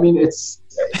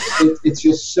it's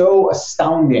just so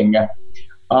astounding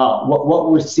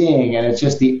what we're seeing, and it's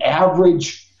just the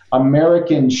average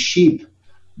American sheep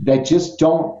that just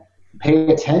don't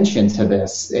pay attention to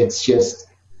this. It's just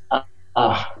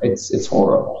it's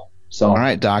horrible. So, all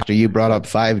right, Doctor, you brought up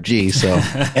 5G, so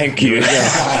thank you.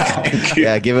 Thank you.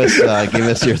 Yeah, give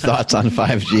us your thoughts on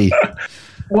 5G.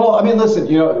 Well, listen,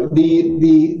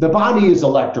 the body is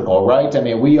electrical, right?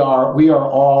 We are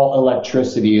all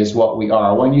electricity is what we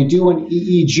are. When you do an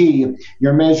EEG,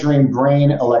 you're measuring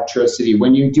brain electricity.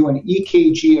 When you do an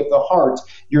EKG of the heart,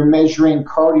 you're measuring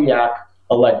cardiac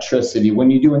electricity. When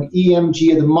you do an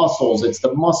EMG of the muscles, it's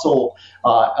the muscle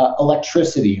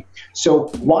electricity. So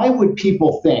why would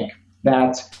people think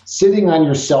that sitting on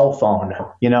your cell phone,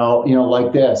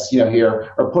 like this,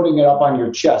 here, or putting it up on your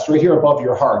chest, right here above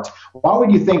your heart, why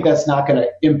would you think that's not going to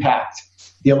impact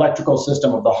the electrical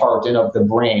system of the heart and of the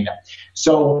brain?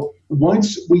 So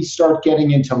once we start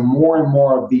getting into more and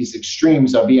more of these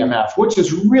extremes of EMF, which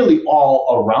is really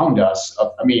all around us,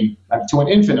 to an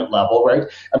infinite level, right?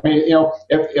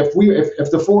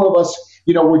 If the four of us,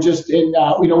 we're just in,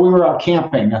 we were out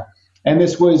camping, and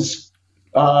this was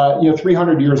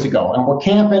 300 years ago, and we're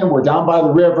camping, we're down by the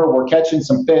river, we're catching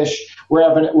some fish, we're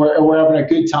having a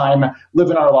good time,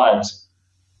 living our lives.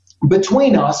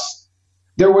 Between us,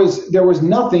 there was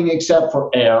nothing except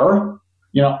for air,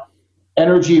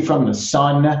 energy from the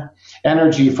sun,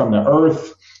 energy from the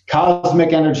earth,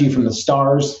 cosmic energy from the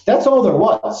stars. That's all there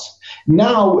was.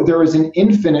 Now there is an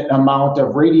infinite amount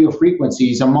of radio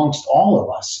frequencies amongst all of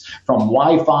us, from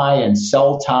Wi-Fi and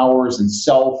cell towers and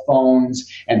cell phones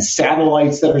and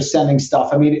satellites that are sending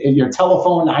stuff. Your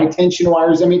telephone, high tension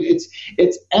wires.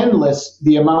 It's endless,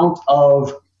 the amount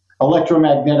of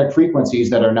electromagnetic frequencies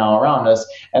that are now around us.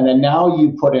 And then now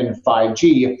you put in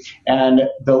 5G, and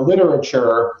the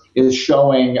literature is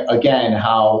showing, again,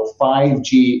 how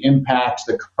 5G impacts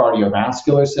the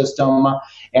cardiovascular system,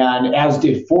 and as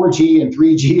did 4G and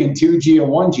 3G and 2G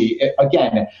and 1G.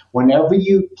 Again, whenever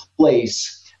you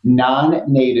place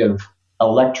non-native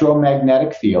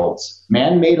electromagnetic fields,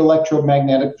 man-made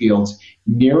electromagnetic fields,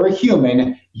 near a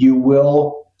human, you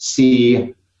will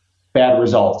see bad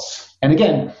results. And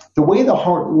again, the way the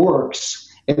heart works,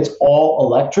 it's all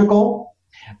electrical.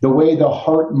 The way the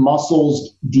heart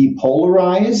muscles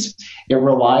depolarize, it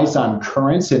relies on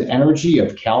currents and energy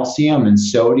of calcium and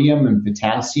sodium and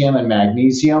potassium and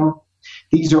magnesium.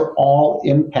 These are all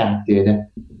impacted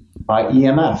by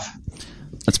EMF.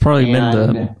 That's probably been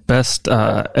the best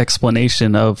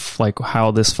explanation of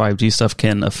how this 5G stuff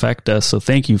can affect us. So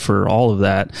thank you for all of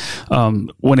that.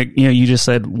 When you just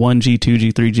said 1G,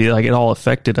 2G, 3G, it all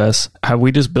affected us. Have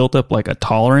we just built up a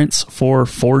tolerance for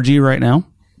 4G right now?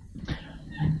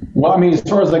 Well, as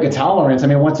far as a tolerance,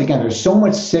 once again, there's so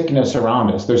much sickness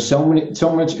around us. There's so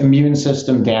much immune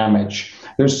system damage.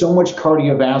 There's so much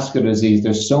cardiovascular disease.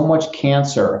 There's so much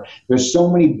cancer. There's so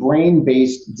many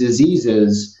brain-based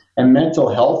diseases and mental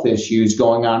health issues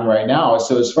going on right now.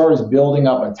 So as far as building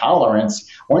up a tolerance,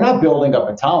 we're not building up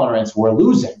a tolerance, we're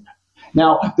losing.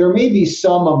 Now, there may be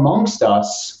some amongst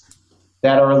us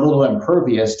that are a little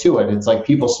impervious to it. It's like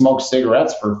people smoke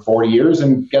cigarettes for 40 years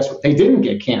and guess what? They didn't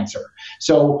get cancer.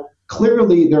 So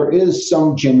clearly there is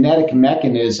some genetic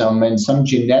mechanism and some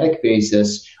genetic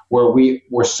basis where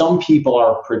some people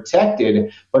are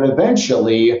protected, but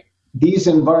eventually these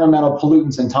environmental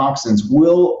pollutants and toxins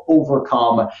will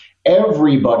overcome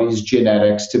everybody's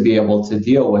genetics to be able to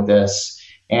deal with this.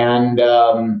 And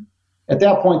at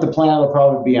that point, the planet will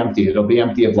probably be empty. It'll be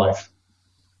empty of life.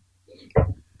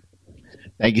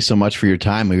 Thank you so much for your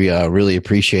time. We really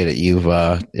appreciate it. You've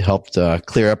helped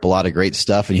clear up a lot of great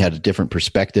stuff, and you had a different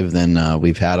perspective than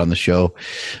we've had on the show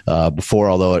before,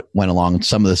 although it went along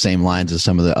some of the same lines as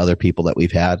some of the other people that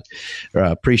we've had.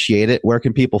 Appreciate it. Where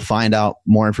can people find out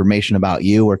more information about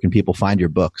you? Where can people find your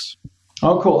books?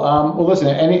 Oh, cool. Well, listen,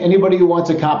 anybody who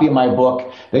wants a copy of my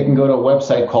book, they can go to a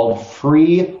website called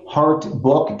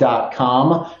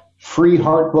freeheartbook.com.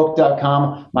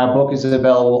 freeheartbook.com. My book is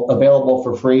available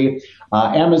for free.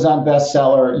 Amazon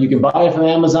bestseller. You can buy it from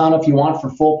Amazon if you want for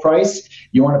full price.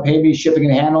 You want to pay me shipping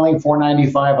and handling,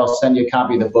 $4.95. I'll send you a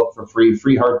copy of the book for free.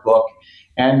 Free Heart Book.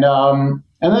 And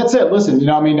that's it. Listen,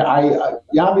 I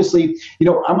obviously,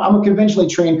 I'm a conventionally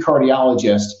trained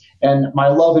cardiologist, and my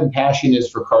love and passion is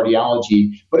for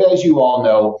cardiology. But as you all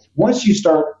know, once you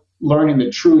start learning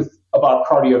the truth about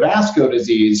cardiovascular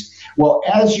disease, well,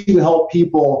 as you help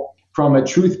people from a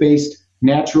truth-based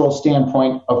natural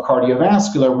standpoint of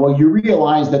cardiovascular, well, you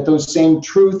realize that those same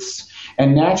truths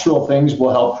and natural things will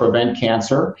help prevent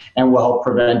cancer and will help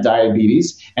prevent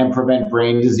diabetes and prevent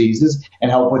brain diseases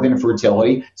and help with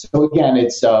infertility. So again,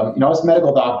 it's, us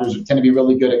medical doctors tend to be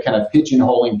really good at kind of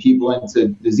pigeonholing people into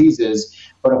diseases.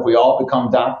 But if we all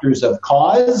become doctors of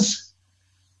cause,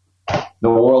 the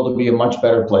world will be a much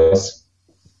better place.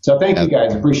 So thank you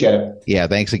guys. Appreciate it. Yeah.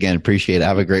 Thanks again. Appreciate it.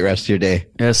 Have a great rest of your day.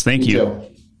 Yes. Thank you.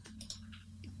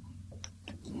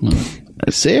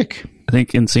 Sick. I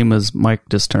think Nsima's mic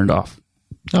just turned off.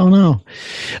 Oh no!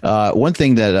 One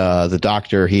thing that the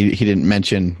doctor he didn't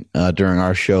mention during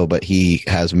our show, but he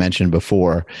has mentioned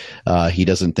before, he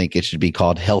doesn't think it should be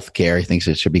called health care. He thinks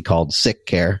it should be called sick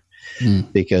care,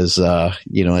 because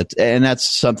it's, and that's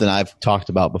something I've talked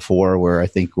about before, where I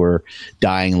think we're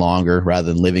dying longer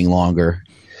rather than living longer.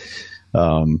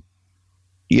 I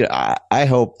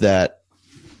hope that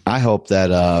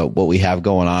what we have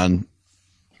going on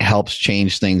helps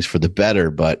change things for the better,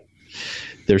 but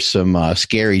there's some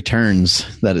scary turns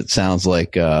that it sounds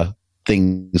like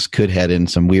things could head in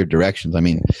some weird directions. I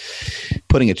mean,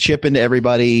 putting a chip into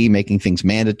everybody, making things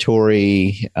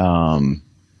mandatory. I mean,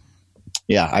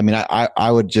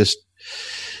 I would just,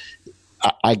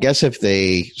 I guess if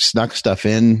they snuck stuff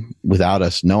in without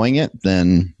us knowing it,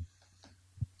 then,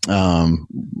 then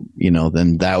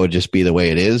that would just be the way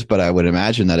it is. But I would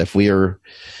imagine that if we are,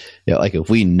 if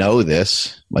we know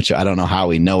this, which I don't know how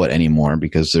we know it anymore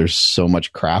because there's so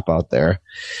much crap out there.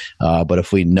 But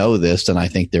if we know this, then I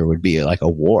think there would be like a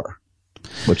war,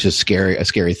 which is a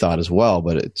scary thought as well.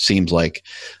 But it seems like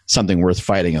something worth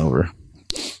fighting over.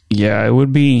 Yeah, it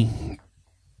would be.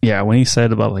 Yeah, when he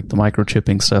said about like the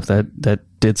microchipping stuff, that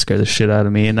did scare the shit out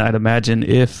of me. And I'd imagine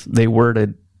if they were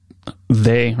to,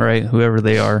 whoever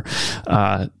they are,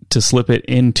 to slip it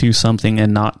into something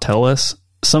and not tell us,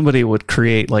 somebody would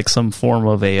create like some form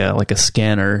of a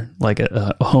scanner, like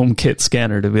a home kit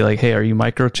scanner, to be like, hey, are you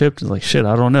microchipped? It's like, shit,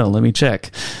 I don't know. Let me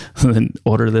check. And then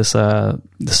order this the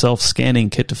self-scanning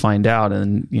kit to find out.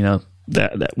 And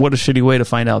that what a shitty way to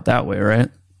find out that way, right?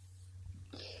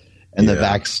 And the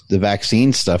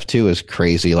vaccine stuff too is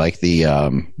crazy. Like the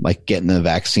like getting the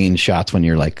vaccine shots when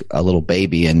you're like a little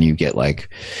baby, and you get like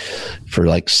for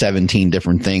like 17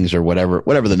 different things or whatever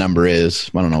the number is.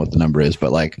 I don't know what the number is,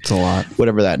 but like it's a lot.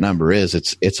 Whatever that number is,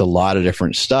 it's a lot of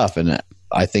different stuff. And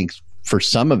I think for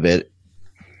some of it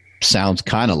sounds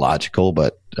kind of logical,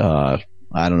 but I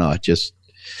don't know. It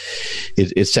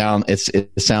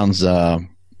sounds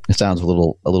a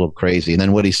little crazy. And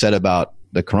then what he said about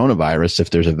the coronavirus, if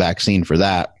there's a vaccine for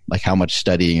that, like how much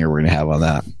studying are we going to have on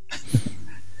that?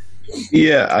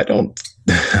 Yeah, I don't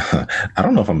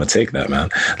know if I'm gonna take that, man.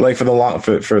 Like for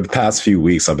the past few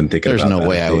weeks, I've been thinking. There's no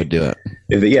way I would do it.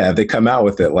 If they come out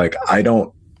with it, like I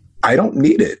don't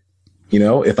need it.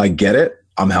 If I get it,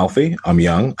 I'm healthy, I'm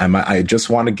young. I just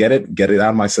want to get it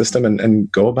out of my system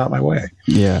and go about my way.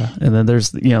 Yeah, and then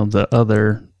there's the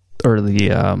other, or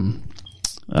the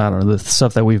I don't know, the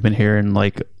stuff that we've been hearing,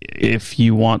 like if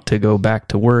you want to go back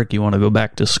to work, you want to go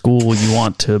back to school, you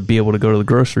want to be able to go to the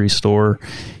grocery store,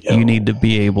 you need to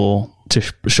be able to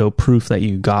show proof that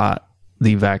you got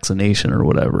the vaccination or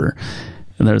whatever.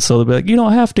 And then so they'll be like, you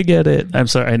don't have to get it. I'm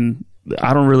sorry. And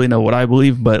I don't really know what I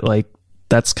believe, but like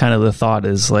that's kind of the thought,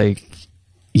 is like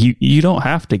you don't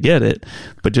have to get it,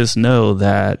 but just know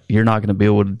that you're not going to be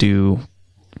able to do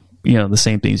the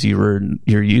same things you're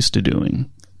used to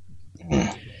doing.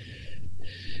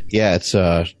 Yeah, it's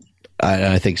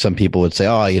I think some people would say,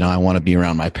 oh, I want to be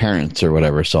around my parents or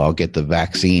whatever, so I'll get the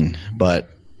vaccine. But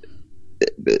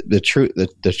the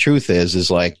truth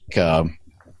is like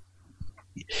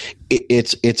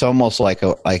it's almost like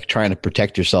trying to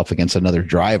protect yourself against another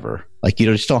driver. Like you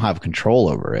just don't have control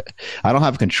over it. I don't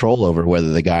have control over whether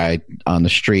the guy on the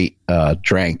street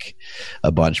drank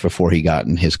a bunch before he got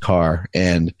in his car,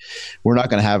 and we're not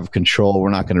going to have control. We're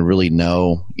not going to really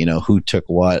know, who took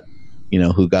what,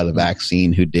 who got a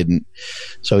vaccine, who didn't.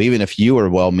 So even if you were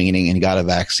well-meaning and got a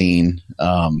vaccine,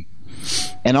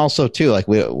 and also too, like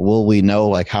will we know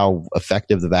like how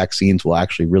effective the vaccines will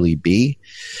actually really be?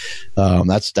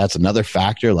 That's another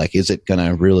factor. Like, is it going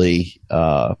to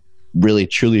really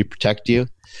truly protect you?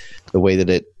 the way that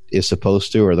it is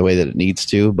supposed to or the way that it needs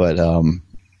to. But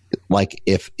like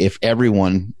if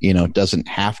everyone, you know, doesn't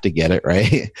have to get it,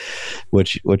 right,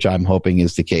 which I'm hoping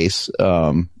is the case,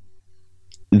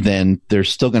 then there's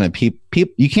still going to be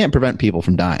you can't prevent people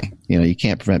from dying. You know, you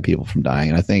can't prevent people from dying.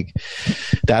 And I think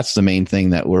that's the main thing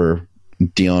that we're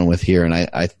dealing with here. And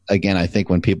I think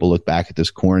when people look back at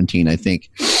this quarantine, I think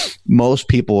most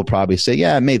people will probably say,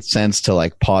 yeah, it made sense to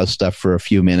like pause stuff for a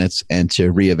few minutes and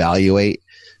to reevaluate.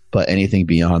 But anything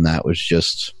beyond that was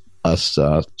just us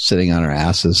sitting on our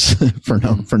asses for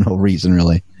no reason,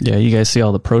 really. Yeah, you guys see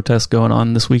all the protests going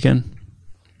on this weekend?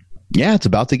 Yeah, it's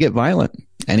about to get violent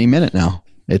any minute now.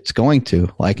 It's going to.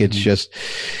 Like, it's just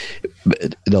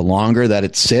the longer that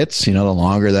it sits, you know, the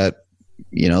longer that,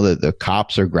 you know, the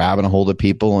cops are grabbing a hold of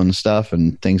people and stuff,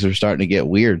 and things are starting to get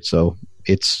weird. So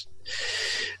it's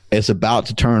about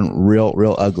to turn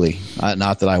real ugly.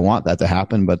 Not that I want that to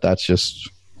happen, but that's just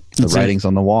the writing's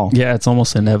on the wall. Yeah, it's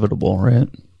almost inevitable, right?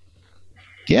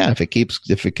 Yeah, if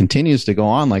it continues to go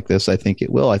on like this, I think it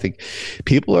will. I think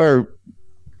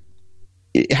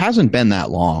it hasn't been that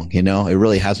long, you know, it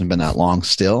really hasn't been that long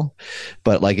still.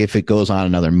 But like if it goes on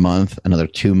another month, another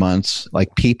 2 months,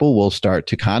 like people will start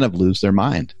to kind of lose their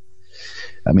mind.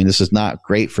 I mean, this is not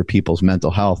great for people's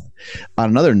mental health. On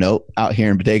another note, out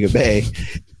here in Bodega Bay,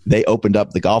 they opened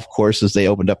up the golf courses, they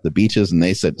opened up the beaches, and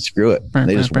they said, screw it.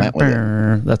 They just went with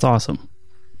it. That's awesome.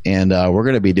 And we're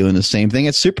going to be doing the same thing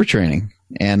at Super Training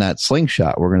and at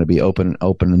Slingshot. We're going to be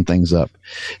opening things up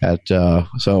at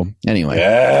so anyway.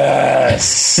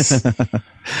 Yes.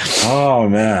 Oh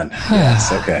man.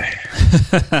 Yes. Okay.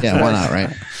 Yeah. Why not? Right.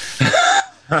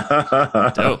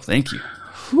 Dope. Thank you.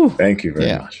 Thank you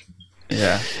very much.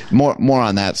 Yeah. More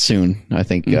on that soon. I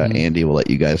think Andy will let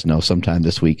you guys know sometime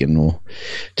this week, and we'll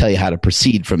tell you how to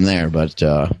proceed from there. But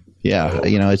yeah,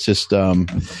 you know, it's just.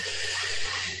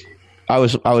 I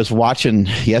was watching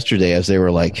yesterday as they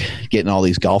were like getting all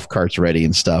these golf carts ready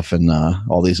and stuff, and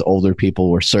all these older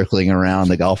people were circling around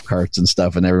the golf carts and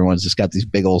stuff, and everyone's just got these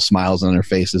big old smiles on their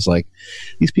faces. Like,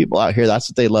 these people out here, that's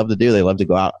what they love to do. They love to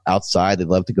go outside. They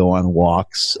love to go on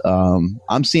walks.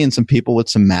 I'm seeing some people with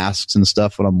some masks and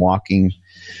stuff when I'm walking,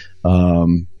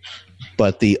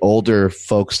 but the older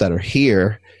folks that are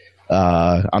here,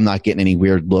 I'm not getting any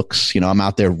weird looks. You know, I'm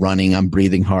out there running. I'm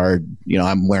breathing hard. You know,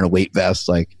 I'm wearing a weight vest.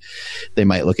 Like, they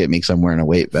might look at me because I'm wearing a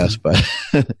weight vest, but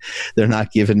they're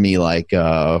not giving me like, you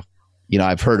know,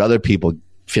 I've heard other people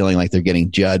feeling like they're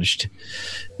getting judged,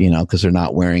 you know, because they're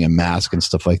not wearing a mask and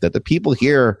stuff like that. The people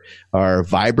here are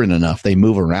vibrant enough. They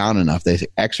move around enough. They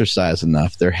exercise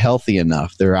enough. They're healthy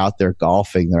enough. They're out there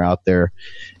golfing. They're out there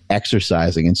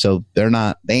exercising, and so they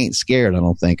ain't scared. I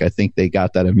don't think. I think they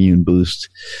got that immune boost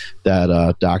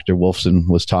that Dr. Wolfson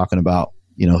was talking about,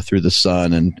 you know, through the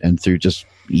sun and through just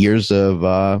years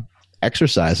of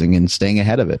exercising and staying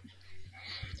ahead of it.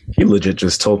 He legit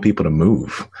just told people to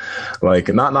move, like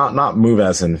not move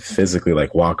as in physically,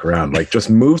 like walk around, like just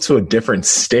move to a different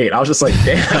state. I was just like,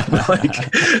 damn,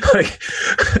 like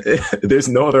there's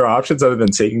no other options other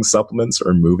than taking supplements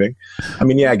or moving. I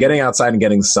mean, yeah, getting outside and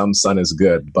getting some sun is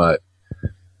good, but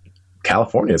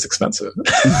California is expensive.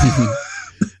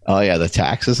 Oh yeah, the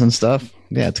taxes and stuff.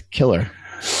 Yeah, it's a killer.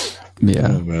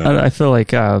 Yeah, oh, I feel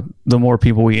like the more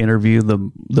people we interview,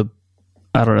 the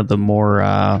I don't know, the more.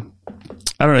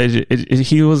 I don't know.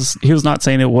 He was not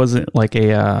saying it wasn't like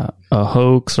a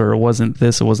hoax, or it wasn't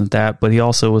this, it wasn't that, but he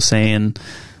also was saying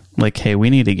like, hey,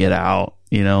 we need to get out.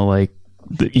 You know, like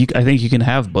I think you can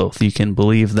have both. You can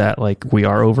believe that like we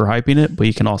are overhyping it, but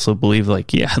you can also believe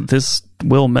like, yeah, this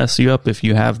will mess you up if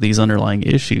you have these underlying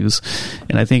issues.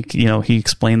 And I think, you know, he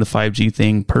explained the 5G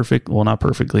thing well, not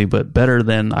perfectly, but better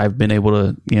than I've been able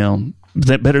to, you know,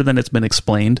 better than it's been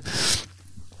explained.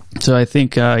 So I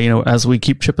think, you know, as we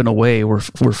keep chipping away, we're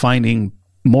finding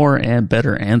more and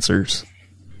better answers.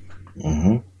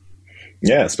 Mm-hmm.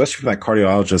 Yeah, especially from that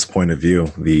cardiologist point of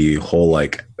view, the whole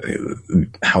like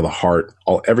how the heart,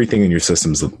 everything in your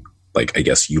system's like, I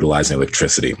guess, utilizing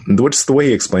electricity, which the way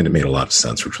he explained it made a lot of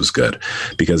sense, which was good,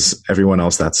 because everyone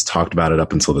else that's talked about it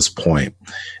up until this point,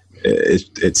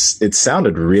 it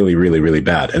sounded really, really, really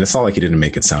bad. And it's not like he didn't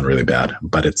make it sound really bad,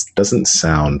 but it doesn't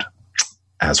sound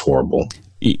as horrible.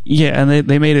 Yeah, and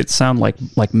they made it sound like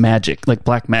magic, like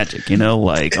black magic, you know,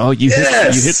 like, oh, you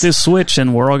hit this switch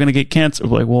and we're all going to get cancer.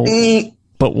 Like, well,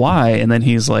 but why? And then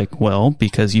he's like, well,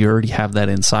 because you already have that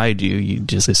inside you.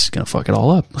 It's going to fuck it all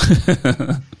up.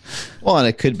 Well, and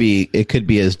it could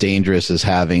be as dangerous as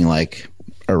having like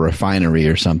a refinery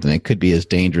or something. It could be as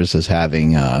dangerous as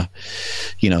having,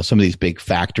 you know, some of these big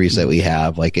factories that we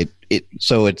have. Like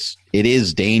it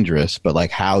is dangerous, but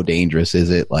like how dangerous is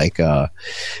it? Like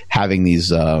having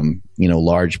these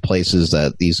large places,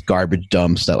 that these garbage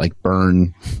dumps that like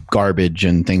burn garbage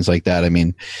and things like that. I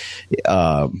mean,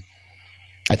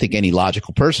 I think any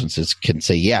logical person can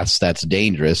say, yes, that's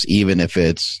dangerous. Even if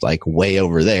it's like way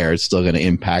over there, it's still going to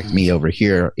impact me over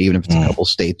here, even if it's a couple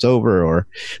states over, or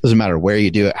it doesn't matter where you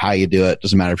do it, how you do it.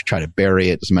 Doesn't matter if you try to bury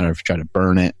it. Doesn't matter if you try to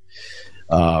burn it.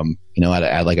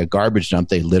 At like a garbage dump,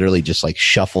 they literally just like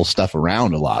shuffle stuff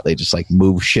around a lot. They just like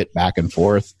move shit back and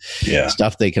forth. Yeah.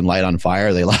 Stuff they can light on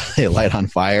fire. They light on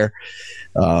fire.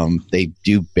 They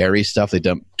do bury stuff. They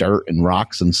dump dirt and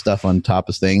rocks and stuff on top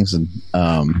of things. And,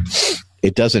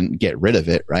 it doesn't get rid of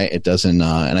it, right? It doesn't,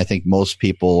 and I think most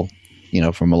people,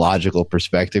 from a logical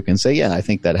perspective, can say, yeah, I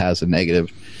think that has a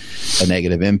negative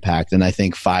impact. And I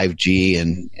think 5G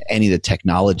and any of the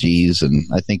technologies, and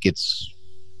I think it's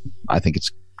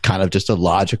kind of just a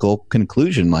logical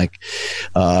conclusion. Like,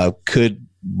 could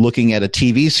looking at a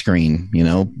TV screen,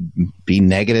 be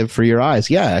negative for your eyes?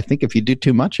 Yeah, I think if you do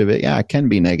too much of it, yeah, it can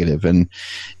be negative. And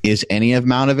is any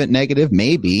amount of it negative?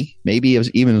 Maybe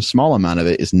even a small amount of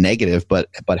it is negative, but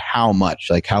how much?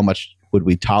 Like, how much would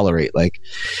we tolerate? Like,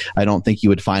 I don't think you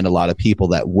would find a lot of people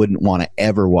that wouldn't want to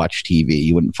ever watch TV.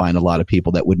 You wouldn't find a lot of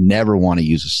people that would never want to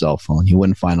use a cell phone. You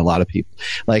wouldn't find a lot of people,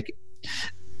 like,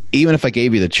 even if I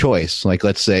gave you the choice, like,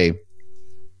 let's say,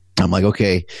 I'm like,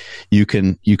 okay, you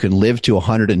can live to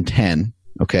 110,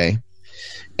 okay,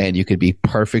 and you could be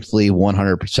perfectly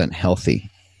 100% healthy,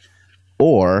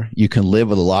 or you can live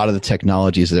with a lot of the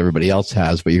technologies that everybody else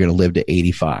has, but you're going to live to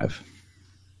 85.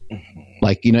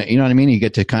 Like, you know what I mean? You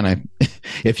get to kind of,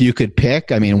 if you could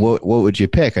pick, I mean, what would you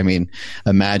pick? I mean,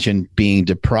 imagine being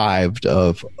deprived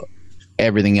of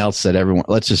everything else that everyone.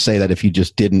 Let's just say that if you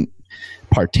just didn't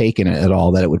partake in it at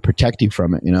all, that it would protect you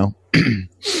from it.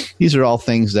 These are all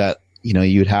things that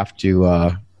you would have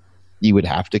to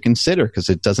consider, because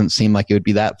it doesn't seem like it would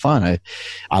be that fun.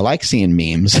 I like seeing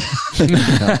memes.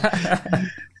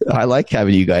 I like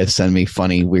having you guys send me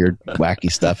funny, weird,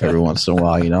 wacky stuff every once in a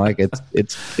while. Like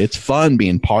it's fun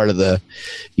being part of the.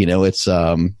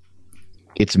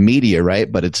 It's media,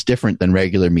 right? But it's different than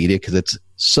regular media because it's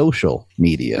social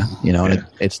media. And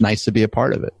it's nice to be a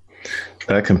part of it.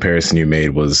 That comparison you made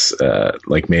was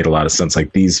made a lot of sense.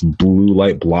 Like these blue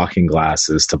light blocking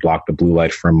glasses to block the blue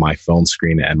light from my phone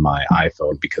screen and my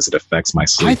iPhone because it affects my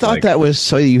sleep. I thought that was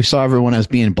so you saw everyone as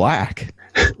being black.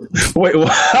 Wait, what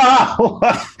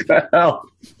the hell?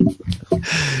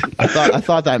 I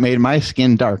thought that made my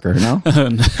skin darker. No,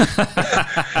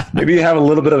 maybe you have a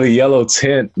little bit of a yellow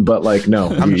tint, but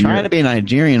no. I'm trying to be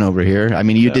Nigerian over here. I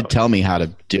mean, you did tell me how to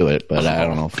do it, but I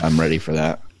don't know if I'm ready for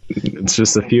that. It's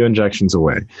just a few injections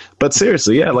away. But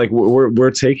seriously, yeah,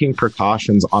 we're taking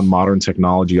precautions on modern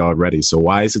technology already. So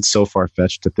why is it so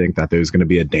far-fetched to think that there's going to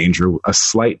be a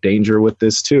slight danger with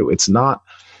this too? It's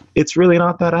really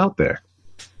not that out there.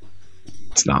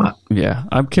 It's not. Yeah.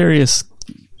 I'm curious.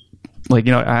 I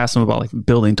asked him about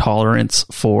building tolerance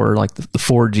for the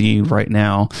 4G right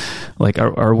now.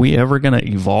 Are we ever going to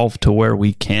evolve to where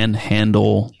we can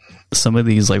handle some of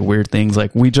these weird things?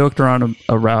 We joked around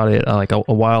about it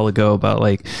a while ago about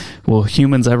will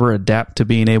humans ever adapt to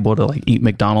being able to eat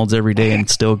McDonald's every day and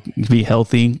still be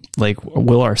healthy?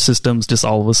 Will our systems just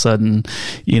all of a sudden,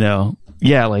 are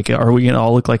we gonna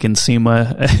all look like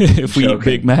Enzima if we eat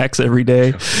Big Macs every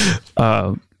day?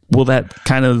 Will that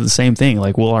kind of the same thing?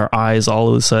 Will our eyes all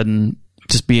of a sudden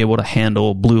just be able to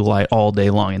handle blue light all day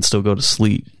long and still go to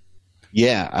sleep?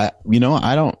 Yeah, I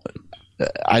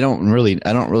don't really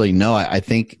know. I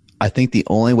think the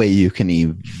only way you can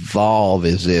evolve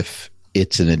is if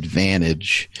it's an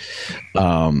advantage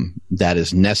that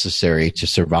is necessary to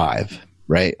survive,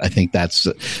 right? I think that's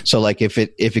so. If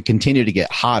it continued to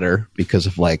get hotter because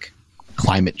of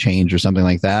climate change or something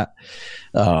like that,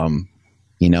 and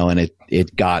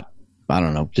it got, I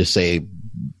don't know, just say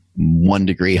 1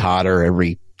 degree hotter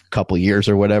every couple years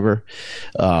or whatever,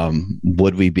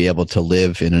 would we be able to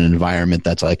live in an environment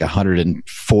that's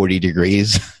 140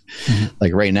 degrees?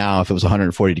 Mm-hmm. Right now, if it was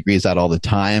 140 degrees out all the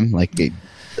time, I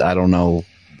don't know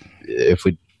if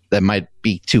that might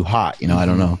be too hot, I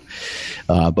don't know.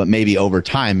 But maybe over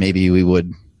time, maybe we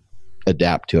would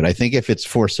adapt to it. I think if it's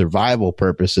for survival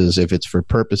purposes, if it's for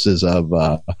purposes of,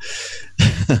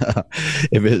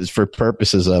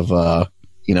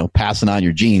 passing on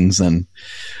your genes, then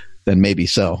maybe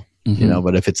so, mm-hmm.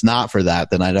 But if it's not for that,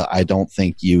 then I don't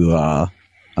think you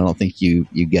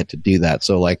get to do that.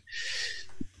 So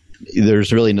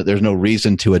there's no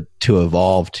reason to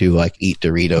evolve to eat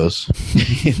Doritos,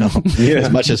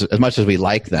 as much as we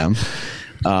like them.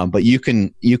 But you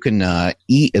can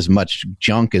eat as much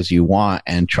junk as you want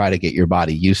and try to get your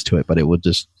body used to it. But it would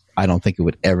just, I don't think it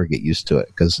would ever get used to it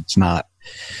because it's not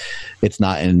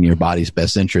in your body's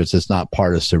best interest. It's not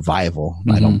part of survival.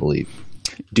 I don't believe.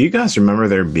 Do you guys remember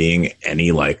there being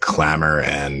any like clamor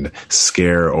and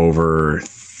scare over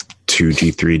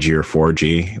 2G, 3G, or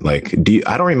 4G? Like,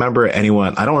 I don't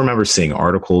remember seeing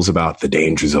articles about the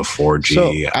dangers of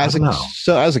 4G.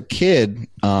 So as a kid,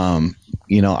 I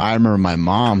remember my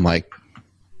mom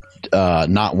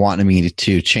not wanting me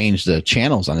to change the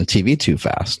channels on the TV too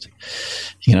fast.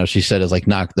 She said it's like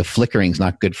the flickering's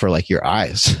not good for like your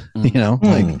eyes.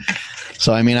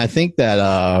 So I mean, I think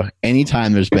that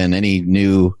anytime there's been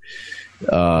anytime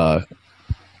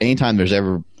there's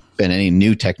ever been any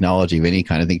new technology of any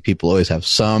kind, I think people always have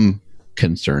some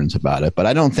concerns about it. But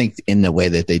I don't think in the way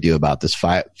that they do about this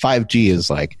 5G is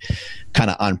like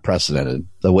kind of unprecedented,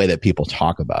 the way that people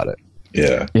talk about it.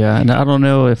 Yeah. Yeah. And I don't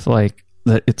know if like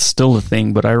that it's still a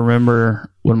thing, but I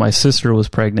remember when my sister was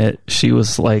pregnant, she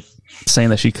was like saying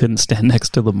that she couldn't stand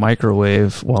next to the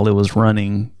microwave while it was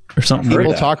running or something.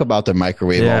 People talk about the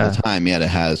microwave all the time. Yet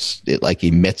it like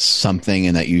emits something,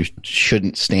 and that you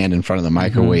shouldn't stand in front of the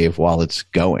microwave while it's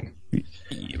going.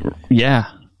 Yeah.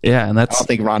 Yeah. And I don't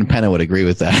think Ron Penna would agree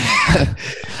with that.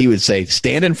 He would say,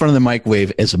 stand in front of the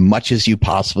microwave as much as you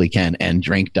possibly can and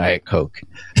drink Diet Coke.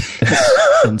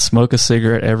 And smoke a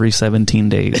cigarette every 17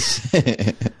 days.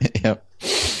 Yep.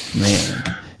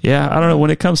 Man. Yeah, I don't know.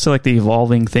 When it comes to like the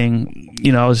evolving thing,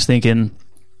 I was thinking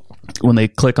when they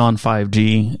click on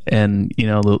 5G and,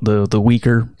 the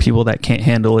weaker people that can't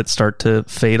handle it start to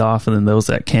fade off, and then those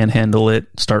that can handle it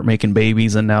start making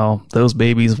babies, and now those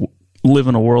babies live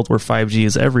in a world where 5G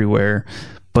is everywhere,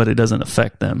 but it doesn't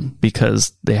affect them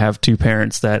because they have two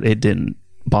parents that it didn't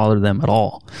bother them at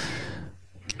all.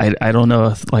 I don't know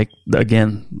if, like,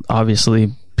 again,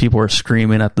 obviously people are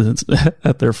screaming at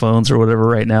their phones or whatever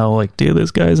right now, like, dude,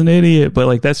 this guy's an idiot. But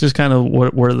like, that's just kind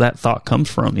of where that thought comes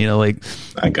from, like,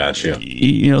 I got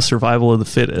you. Survival of the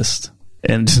fittest.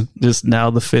 And just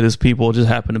now the fittest people just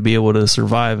happen to be able to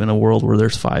survive in a world where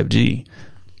there's 5G.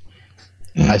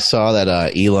 I saw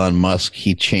that Elon Musk,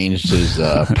 he changed his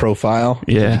profile.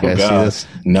 Yeah. Did you guys see this?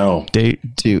 No.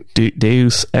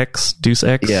 Deus Ex?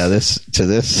 Yeah,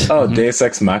 this. Oh, Deus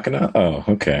Ex Machina? Oh,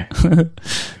 okay. Did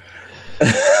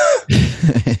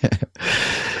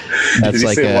he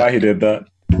say why he did that?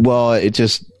 Well,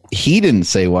 he didn't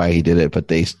say why he did it, but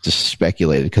they just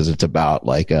speculated because it's about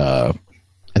like I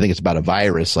think it's about a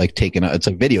virus like it's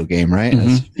a video game, right?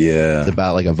 Mm-hmm. It's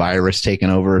about like a virus taking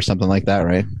over or something like that,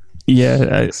 right? Yeah,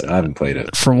 I haven't played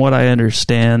it. From what I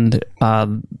understand,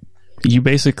 you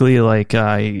basically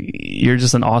you're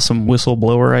just an awesome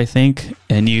whistleblower, I think,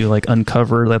 and you like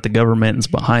uncover that the government is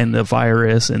behind the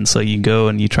virus, and so you go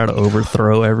and you try to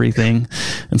overthrow everything.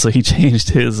 And so he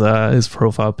changed his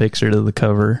profile picture to the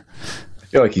cover. I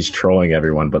feel like he's trolling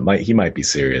everyone, but he might be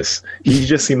serious. He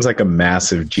just seems like a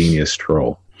massive genius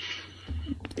troll.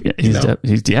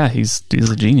 Yeah, he's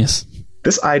a genius.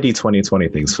 This ID 2020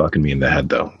 thing's fucking me in the head,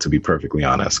 though, to be perfectly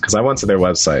honest, because I went to their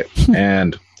website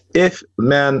and if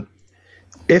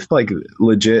like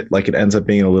legit, like it ends up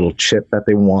being a little chip that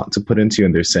they want to put into you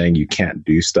and they're saying you can't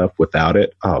do stuff without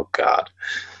it. Oh God.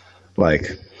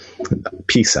 Like,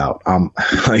 peace out.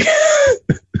 Like,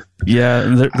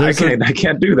 yeah, I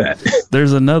can't do that.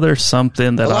 There's another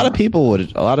something that a lot of people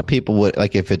would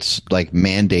like, if it's like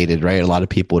mandated, right? A lot of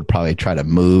people would probably try to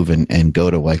move and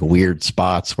go to like weird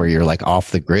spots where you're like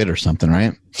off the grid or something,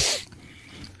 right?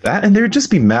 That, and there'd just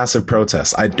be massive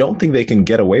protests. I don't think they can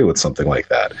get away with something like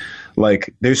that.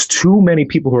 Like, there's too many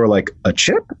people who are like, a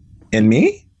chip in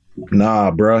me?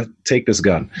 Nah, bro, take this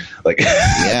gun. Like,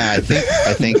 yeah,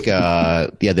 I think,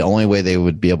 the only way they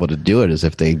would be able to do it is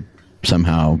if they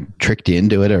somehow tricked you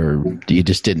into it, or you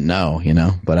just didn't know,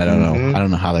 But I don't know. I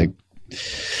don't know how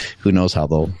who knows how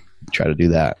they'll try to do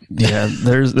that. Yeah,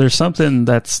 there's something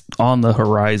that's on the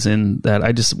horizon that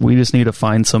we just need to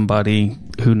find somebody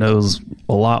who knows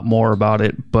a lot more about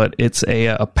it. But it's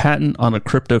a patent on a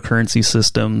cryptocurrency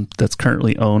system that's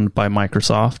currently owned by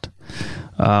Microsoft.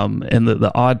 And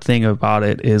the odd thing about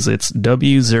it is it's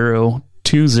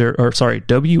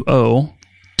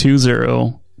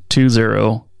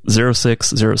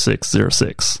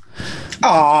WO2020060606.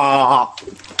 Ah,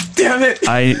 damn it!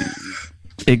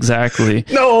 Exactly.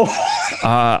 No.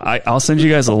 I'll send you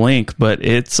guys a link, but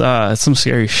it's some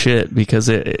scary shit because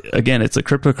it's a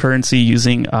cryptocurrency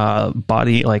using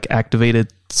body like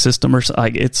activated system or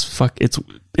like it's a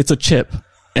chip,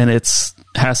 and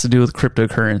has to do with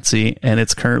cryptocurrency, and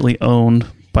it's currently owned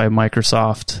by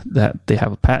Microsoft. That they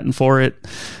have a patent for it,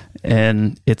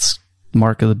 and it's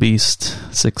Mark of the Beast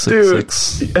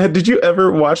 666. Dude, did you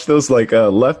ever watch those like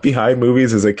Left Behind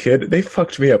movies as a kid? They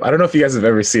fucked me up. I don't know if you guys have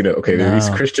ever seen it. Okay, No. they're these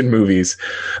Christian movies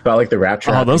about like the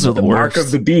rapture. Oh, those are the Mark worst.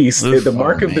 of the Beast. Oof. The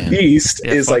Mark of the Beast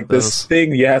Yeah, is fuck like this those.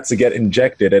 thing you have to get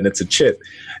injected, and it's a chip.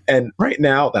 And right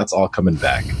now, that's all coming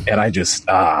back, and I just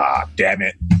damn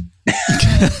it.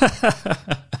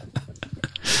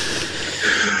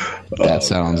 That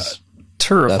sounds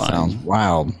Terrifying. that sounds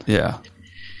wild. Yeah.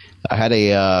 I had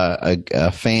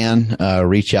a fan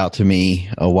reach out to me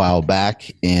a while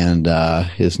back, and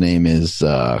his name is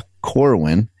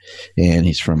Corwin, and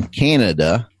he's from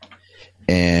Canada,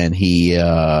 and he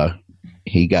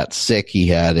got sick. He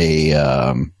had he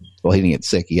didn't get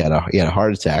sick. He had a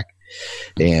heart attack,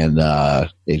 and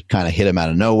it kind of hit him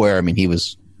out of nowhere. I mean, he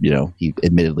was, he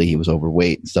admittedly he was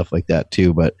overweight and stuff like that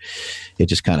too, but it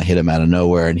just kind of hit him out of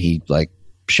nowhere, and he like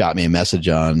shot me a message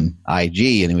on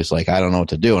IG, and he was like, I don't know what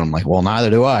to do. And I'm like, well, neither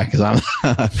do I, because I'm,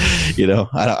 I don't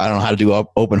know how to do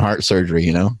open heart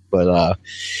surgery, But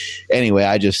anyway,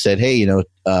 I just said, hey,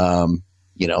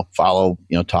 follow,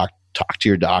 talk to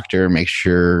your doctor, make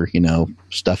sure,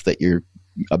 stuff that you're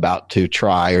about to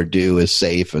try or do is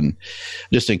safe, and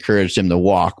just encouraged him to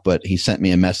walk. But he sent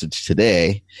me a message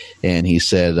today, and he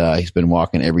said he's been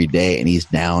walking every day, and he's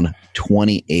down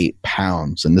 28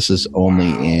 pounds. And this is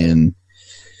only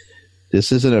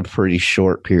this isn't a pretty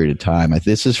short period of time.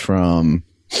 This is from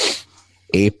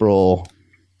April.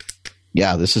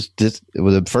 Yeah, it was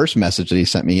the first message that he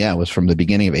sent me. Yeah, it was from the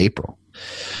beginning of April.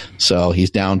 So he's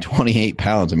down 28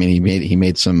 pounds. I mean, he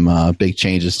made some big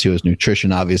changes to his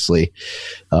nutrition, obviously,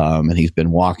 and he's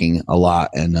been walking a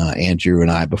lot. And Andrew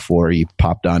and I, before he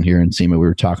popped on here and Seema, we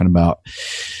were talking about,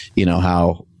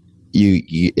 how you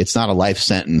it's not a life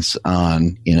sentence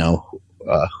on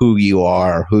who you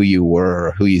are, who you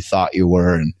were, who you thought you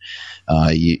were, and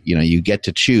you get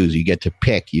to choose, you get to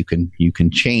pick, you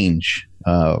can change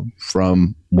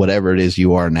from whatever it is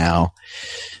you are now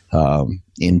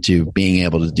into being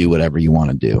able to do whatever you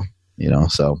want to do.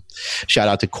 So shout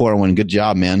out to Corwin, good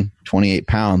job, man. 28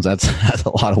 pounds, that's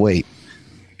a lot of weight.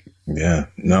 Yeah,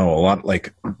 no, a lot.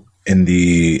 Like in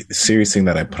the series thing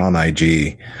that I put on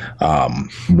IG,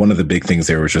 one of the big things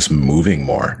there was just moving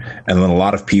more. And then a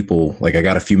lot of people, like I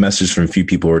got a few messages from a few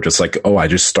people who were just like, oh, I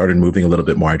just started moving a little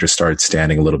bit more. I just started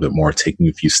standing a little bit more, taking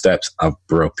a few steps. I've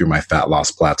broke through my fat loss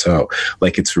plateau.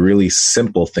 Like it's really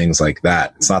simple things like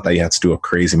that. It's not that you have to do a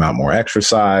crazy amount more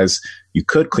exercise. You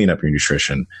could clean up your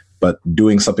nutrition, but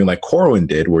doing something like Corwin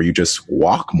did, where you just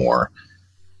walk more,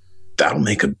 that'll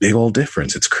make a big old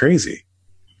difference. It's crazy.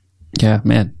 Yeah,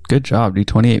 man. Good job, dude.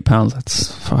 28 pounds.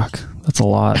 That's a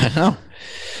lot. I know.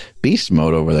 Beast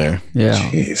mode over there. Yeah.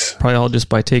 Jeez. Probably all just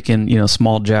by taking,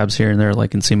 small jabs here and there,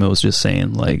 like Nsima was just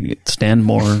saying, like stand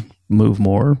more, move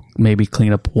more, maybe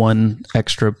clean up one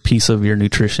extra piece of your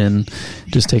nutrition,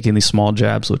 just taking these small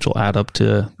jabs, which will add up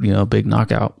to, a big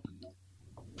knockout.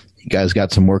 You guys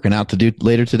got some working out to do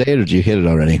later today, or did you hit it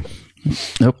already?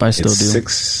 Nope, I still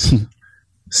It's do.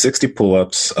 60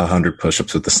 pull-ups, 100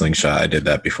 push-ups with the slingshot. I did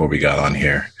that before we got on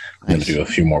here. I'm going to do a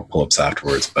few more pull-ups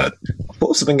afterwards, but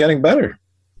pull-ups have been getting better.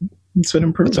 It's been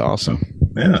improving. That's awesome.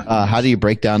 Yeah. How do you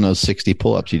break down those 60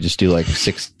 pull-ups? You just do like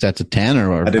 6 sets of 10,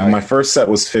 or I did my first set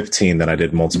was 15, then I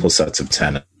did multiple sets of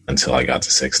 10 until I got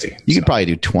to 60. You could probably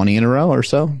do 20 in a row or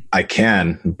so. I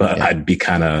can, but Yeah. I'd be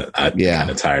kind of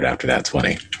tired after that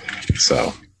 20.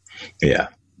 So, yeah.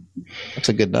 That's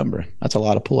a good number. That's a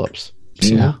lot of pull-ups.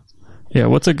 Yeah. Yeah.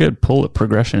 What's a good pull-up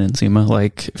progression, Nsima?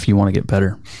 Like if you want to get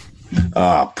better?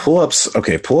 Pull-ups.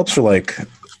 Okay. Pull-ups are like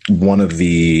one of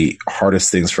the hardest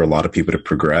things for a lot of people to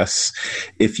progress.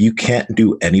 If you can't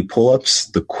do any pull-ups,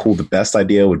 the best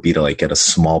idea would be to like get a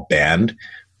small band,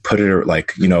 put it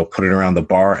around the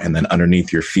bar and then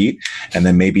underneath your feet. And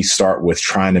then maybe start with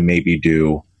trying to maybe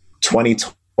do 20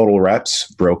 total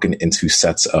reps broken into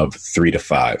sets of 3 to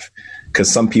 5. Because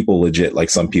some people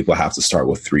have to start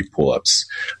with 3 pull-ups.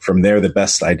 From there, the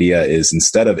best idea is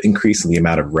instead of increasing the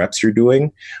amount of reps you're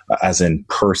doing, as in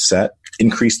per set,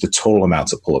 increase the total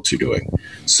amounts of pull-ups you're doing.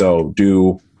 So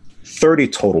do 30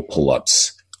 total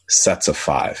pull-ups, sets of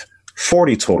 5,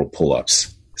 40 total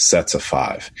pull-ups, sets of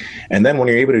 5. And then when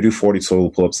you're able to do 40 total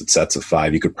pull-ups at sets of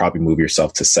 5, you could probably move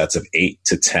yourself to sets of 8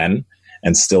 to 10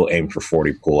 and still aim for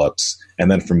 40 pull-ups. And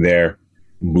then from there,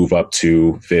 move up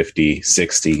to 50,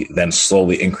 60, then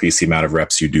slowly increase the amount of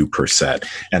reps you do per set,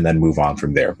 and then move on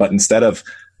from there. But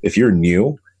if you're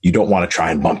new, you don't want to try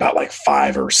and bump out like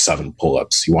 5 or 7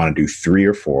 pull-ups. You want to do 3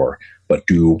 or 4, but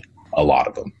do a lot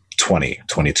of them. 20,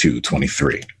 22,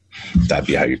 23. That'd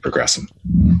be how you progress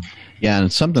them. Yeah,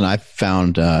 and something I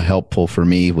found helpful for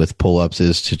me with pull-ups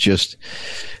is to just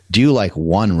do like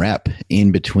 1 rep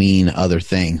in between other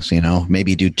things,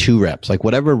 maybe do 2 reps, like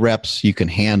whatever reps you can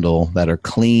handle that are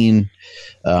clean,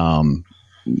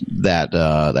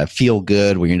 that feel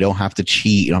good, where you don't have to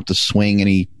cheat, you don't have to swing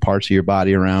any parts of your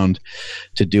body around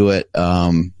to do it.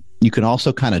 You can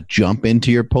also kind of jump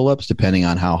into your pull-ups depending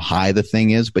on how high the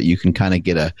thing is, but you can kind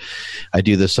of I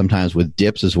do this sometimes with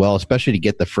dips as well, especially to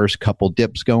get the first couple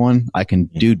dips going. I can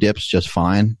do dips just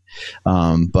fine.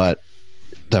 But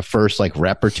the first like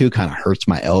rep or 2 kind of hurts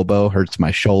my elbow, hurts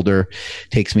my shoulder,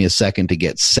 takes me a second to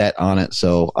get set on it.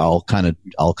 So I'll kind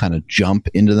of jump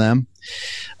into them.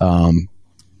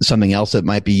 Something else that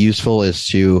might be useful is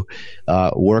to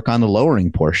work on the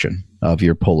lowering portion of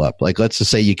your pull-up. Like, let's just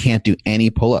say you can't do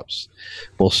any pull-ups.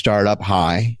 We'll start up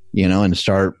high, and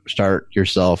start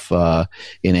yourself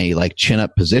in a like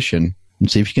chin-up position, and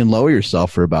see if you can lower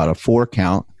yourself for about a 4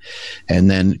 count,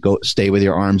 and then stay with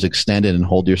your arms extended and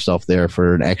hold yourself there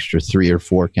for an extra 3 or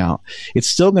 4 count. It's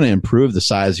still going to improve the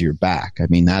size of your back. I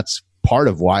mean, that's part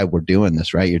of why we're doing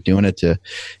this, right? You're doing it to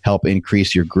help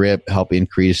increase your grip, help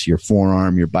increase your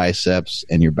forearm, your biceps,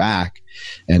 and your back.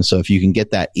 And so if you can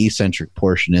get that eccentric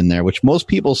portion in there, which most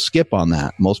people skip on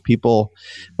that. Most people,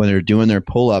 when they're doing their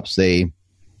pull-ups, they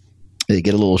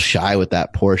get a little shy with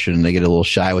that portion, and they get a little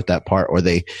shy with that part, or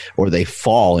they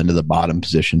fall into the bottom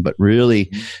position. But really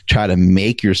try to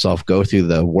make yourself go through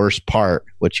the worst part.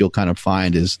 What you'll kind of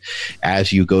find is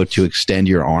as you go to extend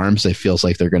your arms, it feels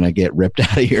like they're going to get ripped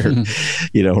out of your,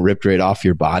 ripped right off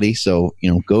your body. So,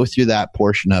 go through that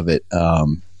portion of it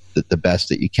the best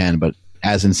that you can. But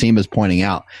as Nsima's pointing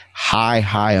out,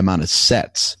 high amount of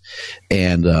sets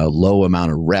and low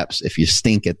amount of reps if you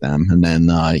stink at them. And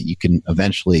then you can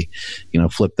eventually,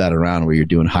 flip that around where you're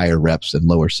doing higher reps and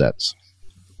lower sets.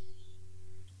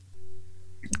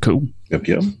 Cool.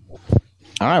 Yep.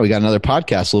 All right. We got another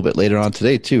podcast a little bit later on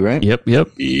today too, right?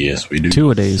 Yep. Yes, we do.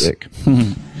 2-a-days. Sick.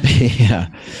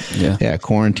 Yeah.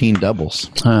 Quarantine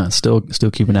doubles. Still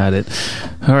keeping at it.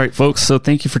 All right, folks. So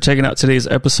thank you for checking out today's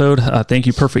episode. Thank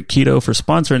you, Perfect Keto, for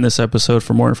sponsoring this episode.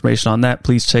 For more information on that,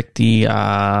 please check the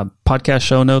podcast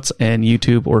show notes and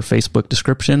YouTube or Facebook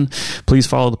description. Please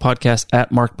follow the podcast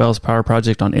at Mark Bell's Power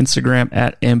Project on Instagram,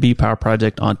 at MB Power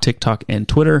Project on TikTok and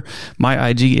Twitter. My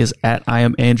IG is at I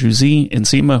am Andrew Z.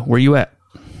 Nsima, where you at?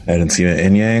 At Nsima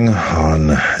Yin Yang on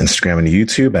Instagram and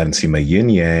YouTube, at Nsima Yin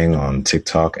Yang on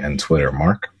TikTok and Twitter.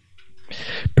 Mark?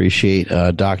 Appreciate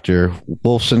Dr.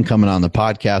 Wolfson coming on the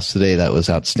podcast today. That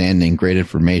was outstanding. Great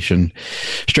information.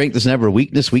 Strength is never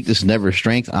weakness. Weakness is never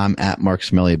strength. I'm at Mark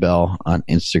Smelly Bell on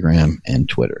Instagram and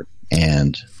Twitter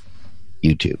and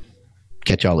YouTube.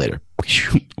 Catch y'all later.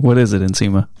 What is it,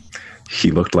 Nsima?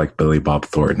 He looked like Billy Bob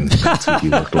Thornton. That's what he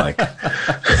looked like.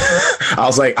 I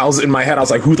was in my head, I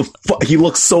was like, who the fuck? He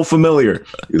looks so familiar.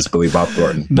 It was Billy Bob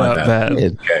Thornton. Not bad.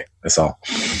 Okay, that's all.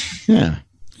 Yeah.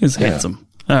 He's handsome.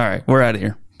 All right, we're out of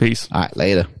here. Peace. All right,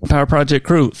 later. Power Project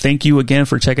crew, thank you again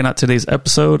for checking out today's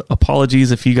episode.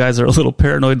 Apologies if you guys are a little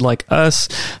paranoid like us.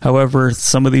 However,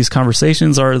 some of these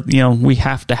conversations are, we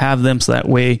have to have them so that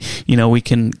way, we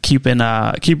can keep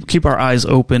our eyes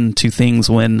open to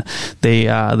things when they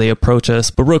approach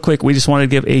us. But real quick, we just want to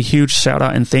give a huge shout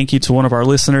out and thank you to one of our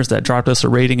listeners that dropped us a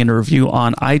rating and a review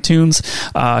on iTunes.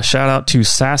 Shout out to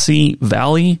Sassy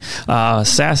Valley.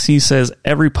 Sassy says,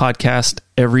 every podcast,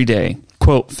 every day.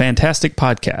 Quote, fantastic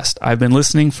podcast. I've been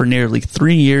listening for nearly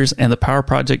 3 years and the Power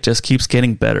Project just keeps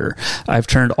getting better. I've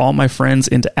turned all my friends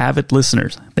into avid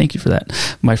listeners. Thank you for that.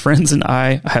 My friends and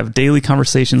I have daily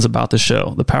conversations about the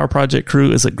show. The Power Project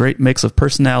crew is a great mix of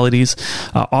personalities,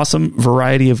 awesome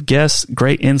variety of guests,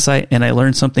 great insight, and I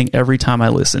learn something every time I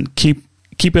listen. Keep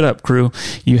it up, crew.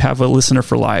 You have a listener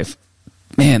for life.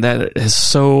 Man, that is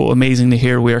so amazing to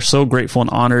hear. We are so grateful and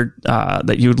honored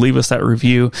that you would leave us that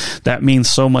review. That means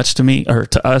so much to me, or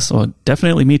to us. Well,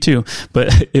 definitely me too.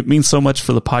 But it means so much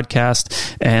for the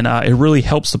podcast, and it really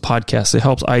helps the podcast. It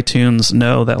helps iTunes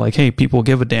know that, like, hey, people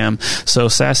give a damn. So,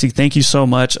 Sassy, thank you so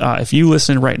much. If you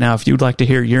listen right now, if you'd like to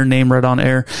hear your name read on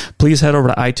air, please head over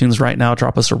to iTunes right now,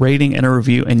 drop us a rating and a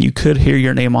review, and you could hear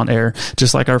your name on air,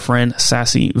 just like our friend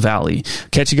Sassy Valley.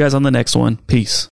 Catch you guys on the next one. Peace.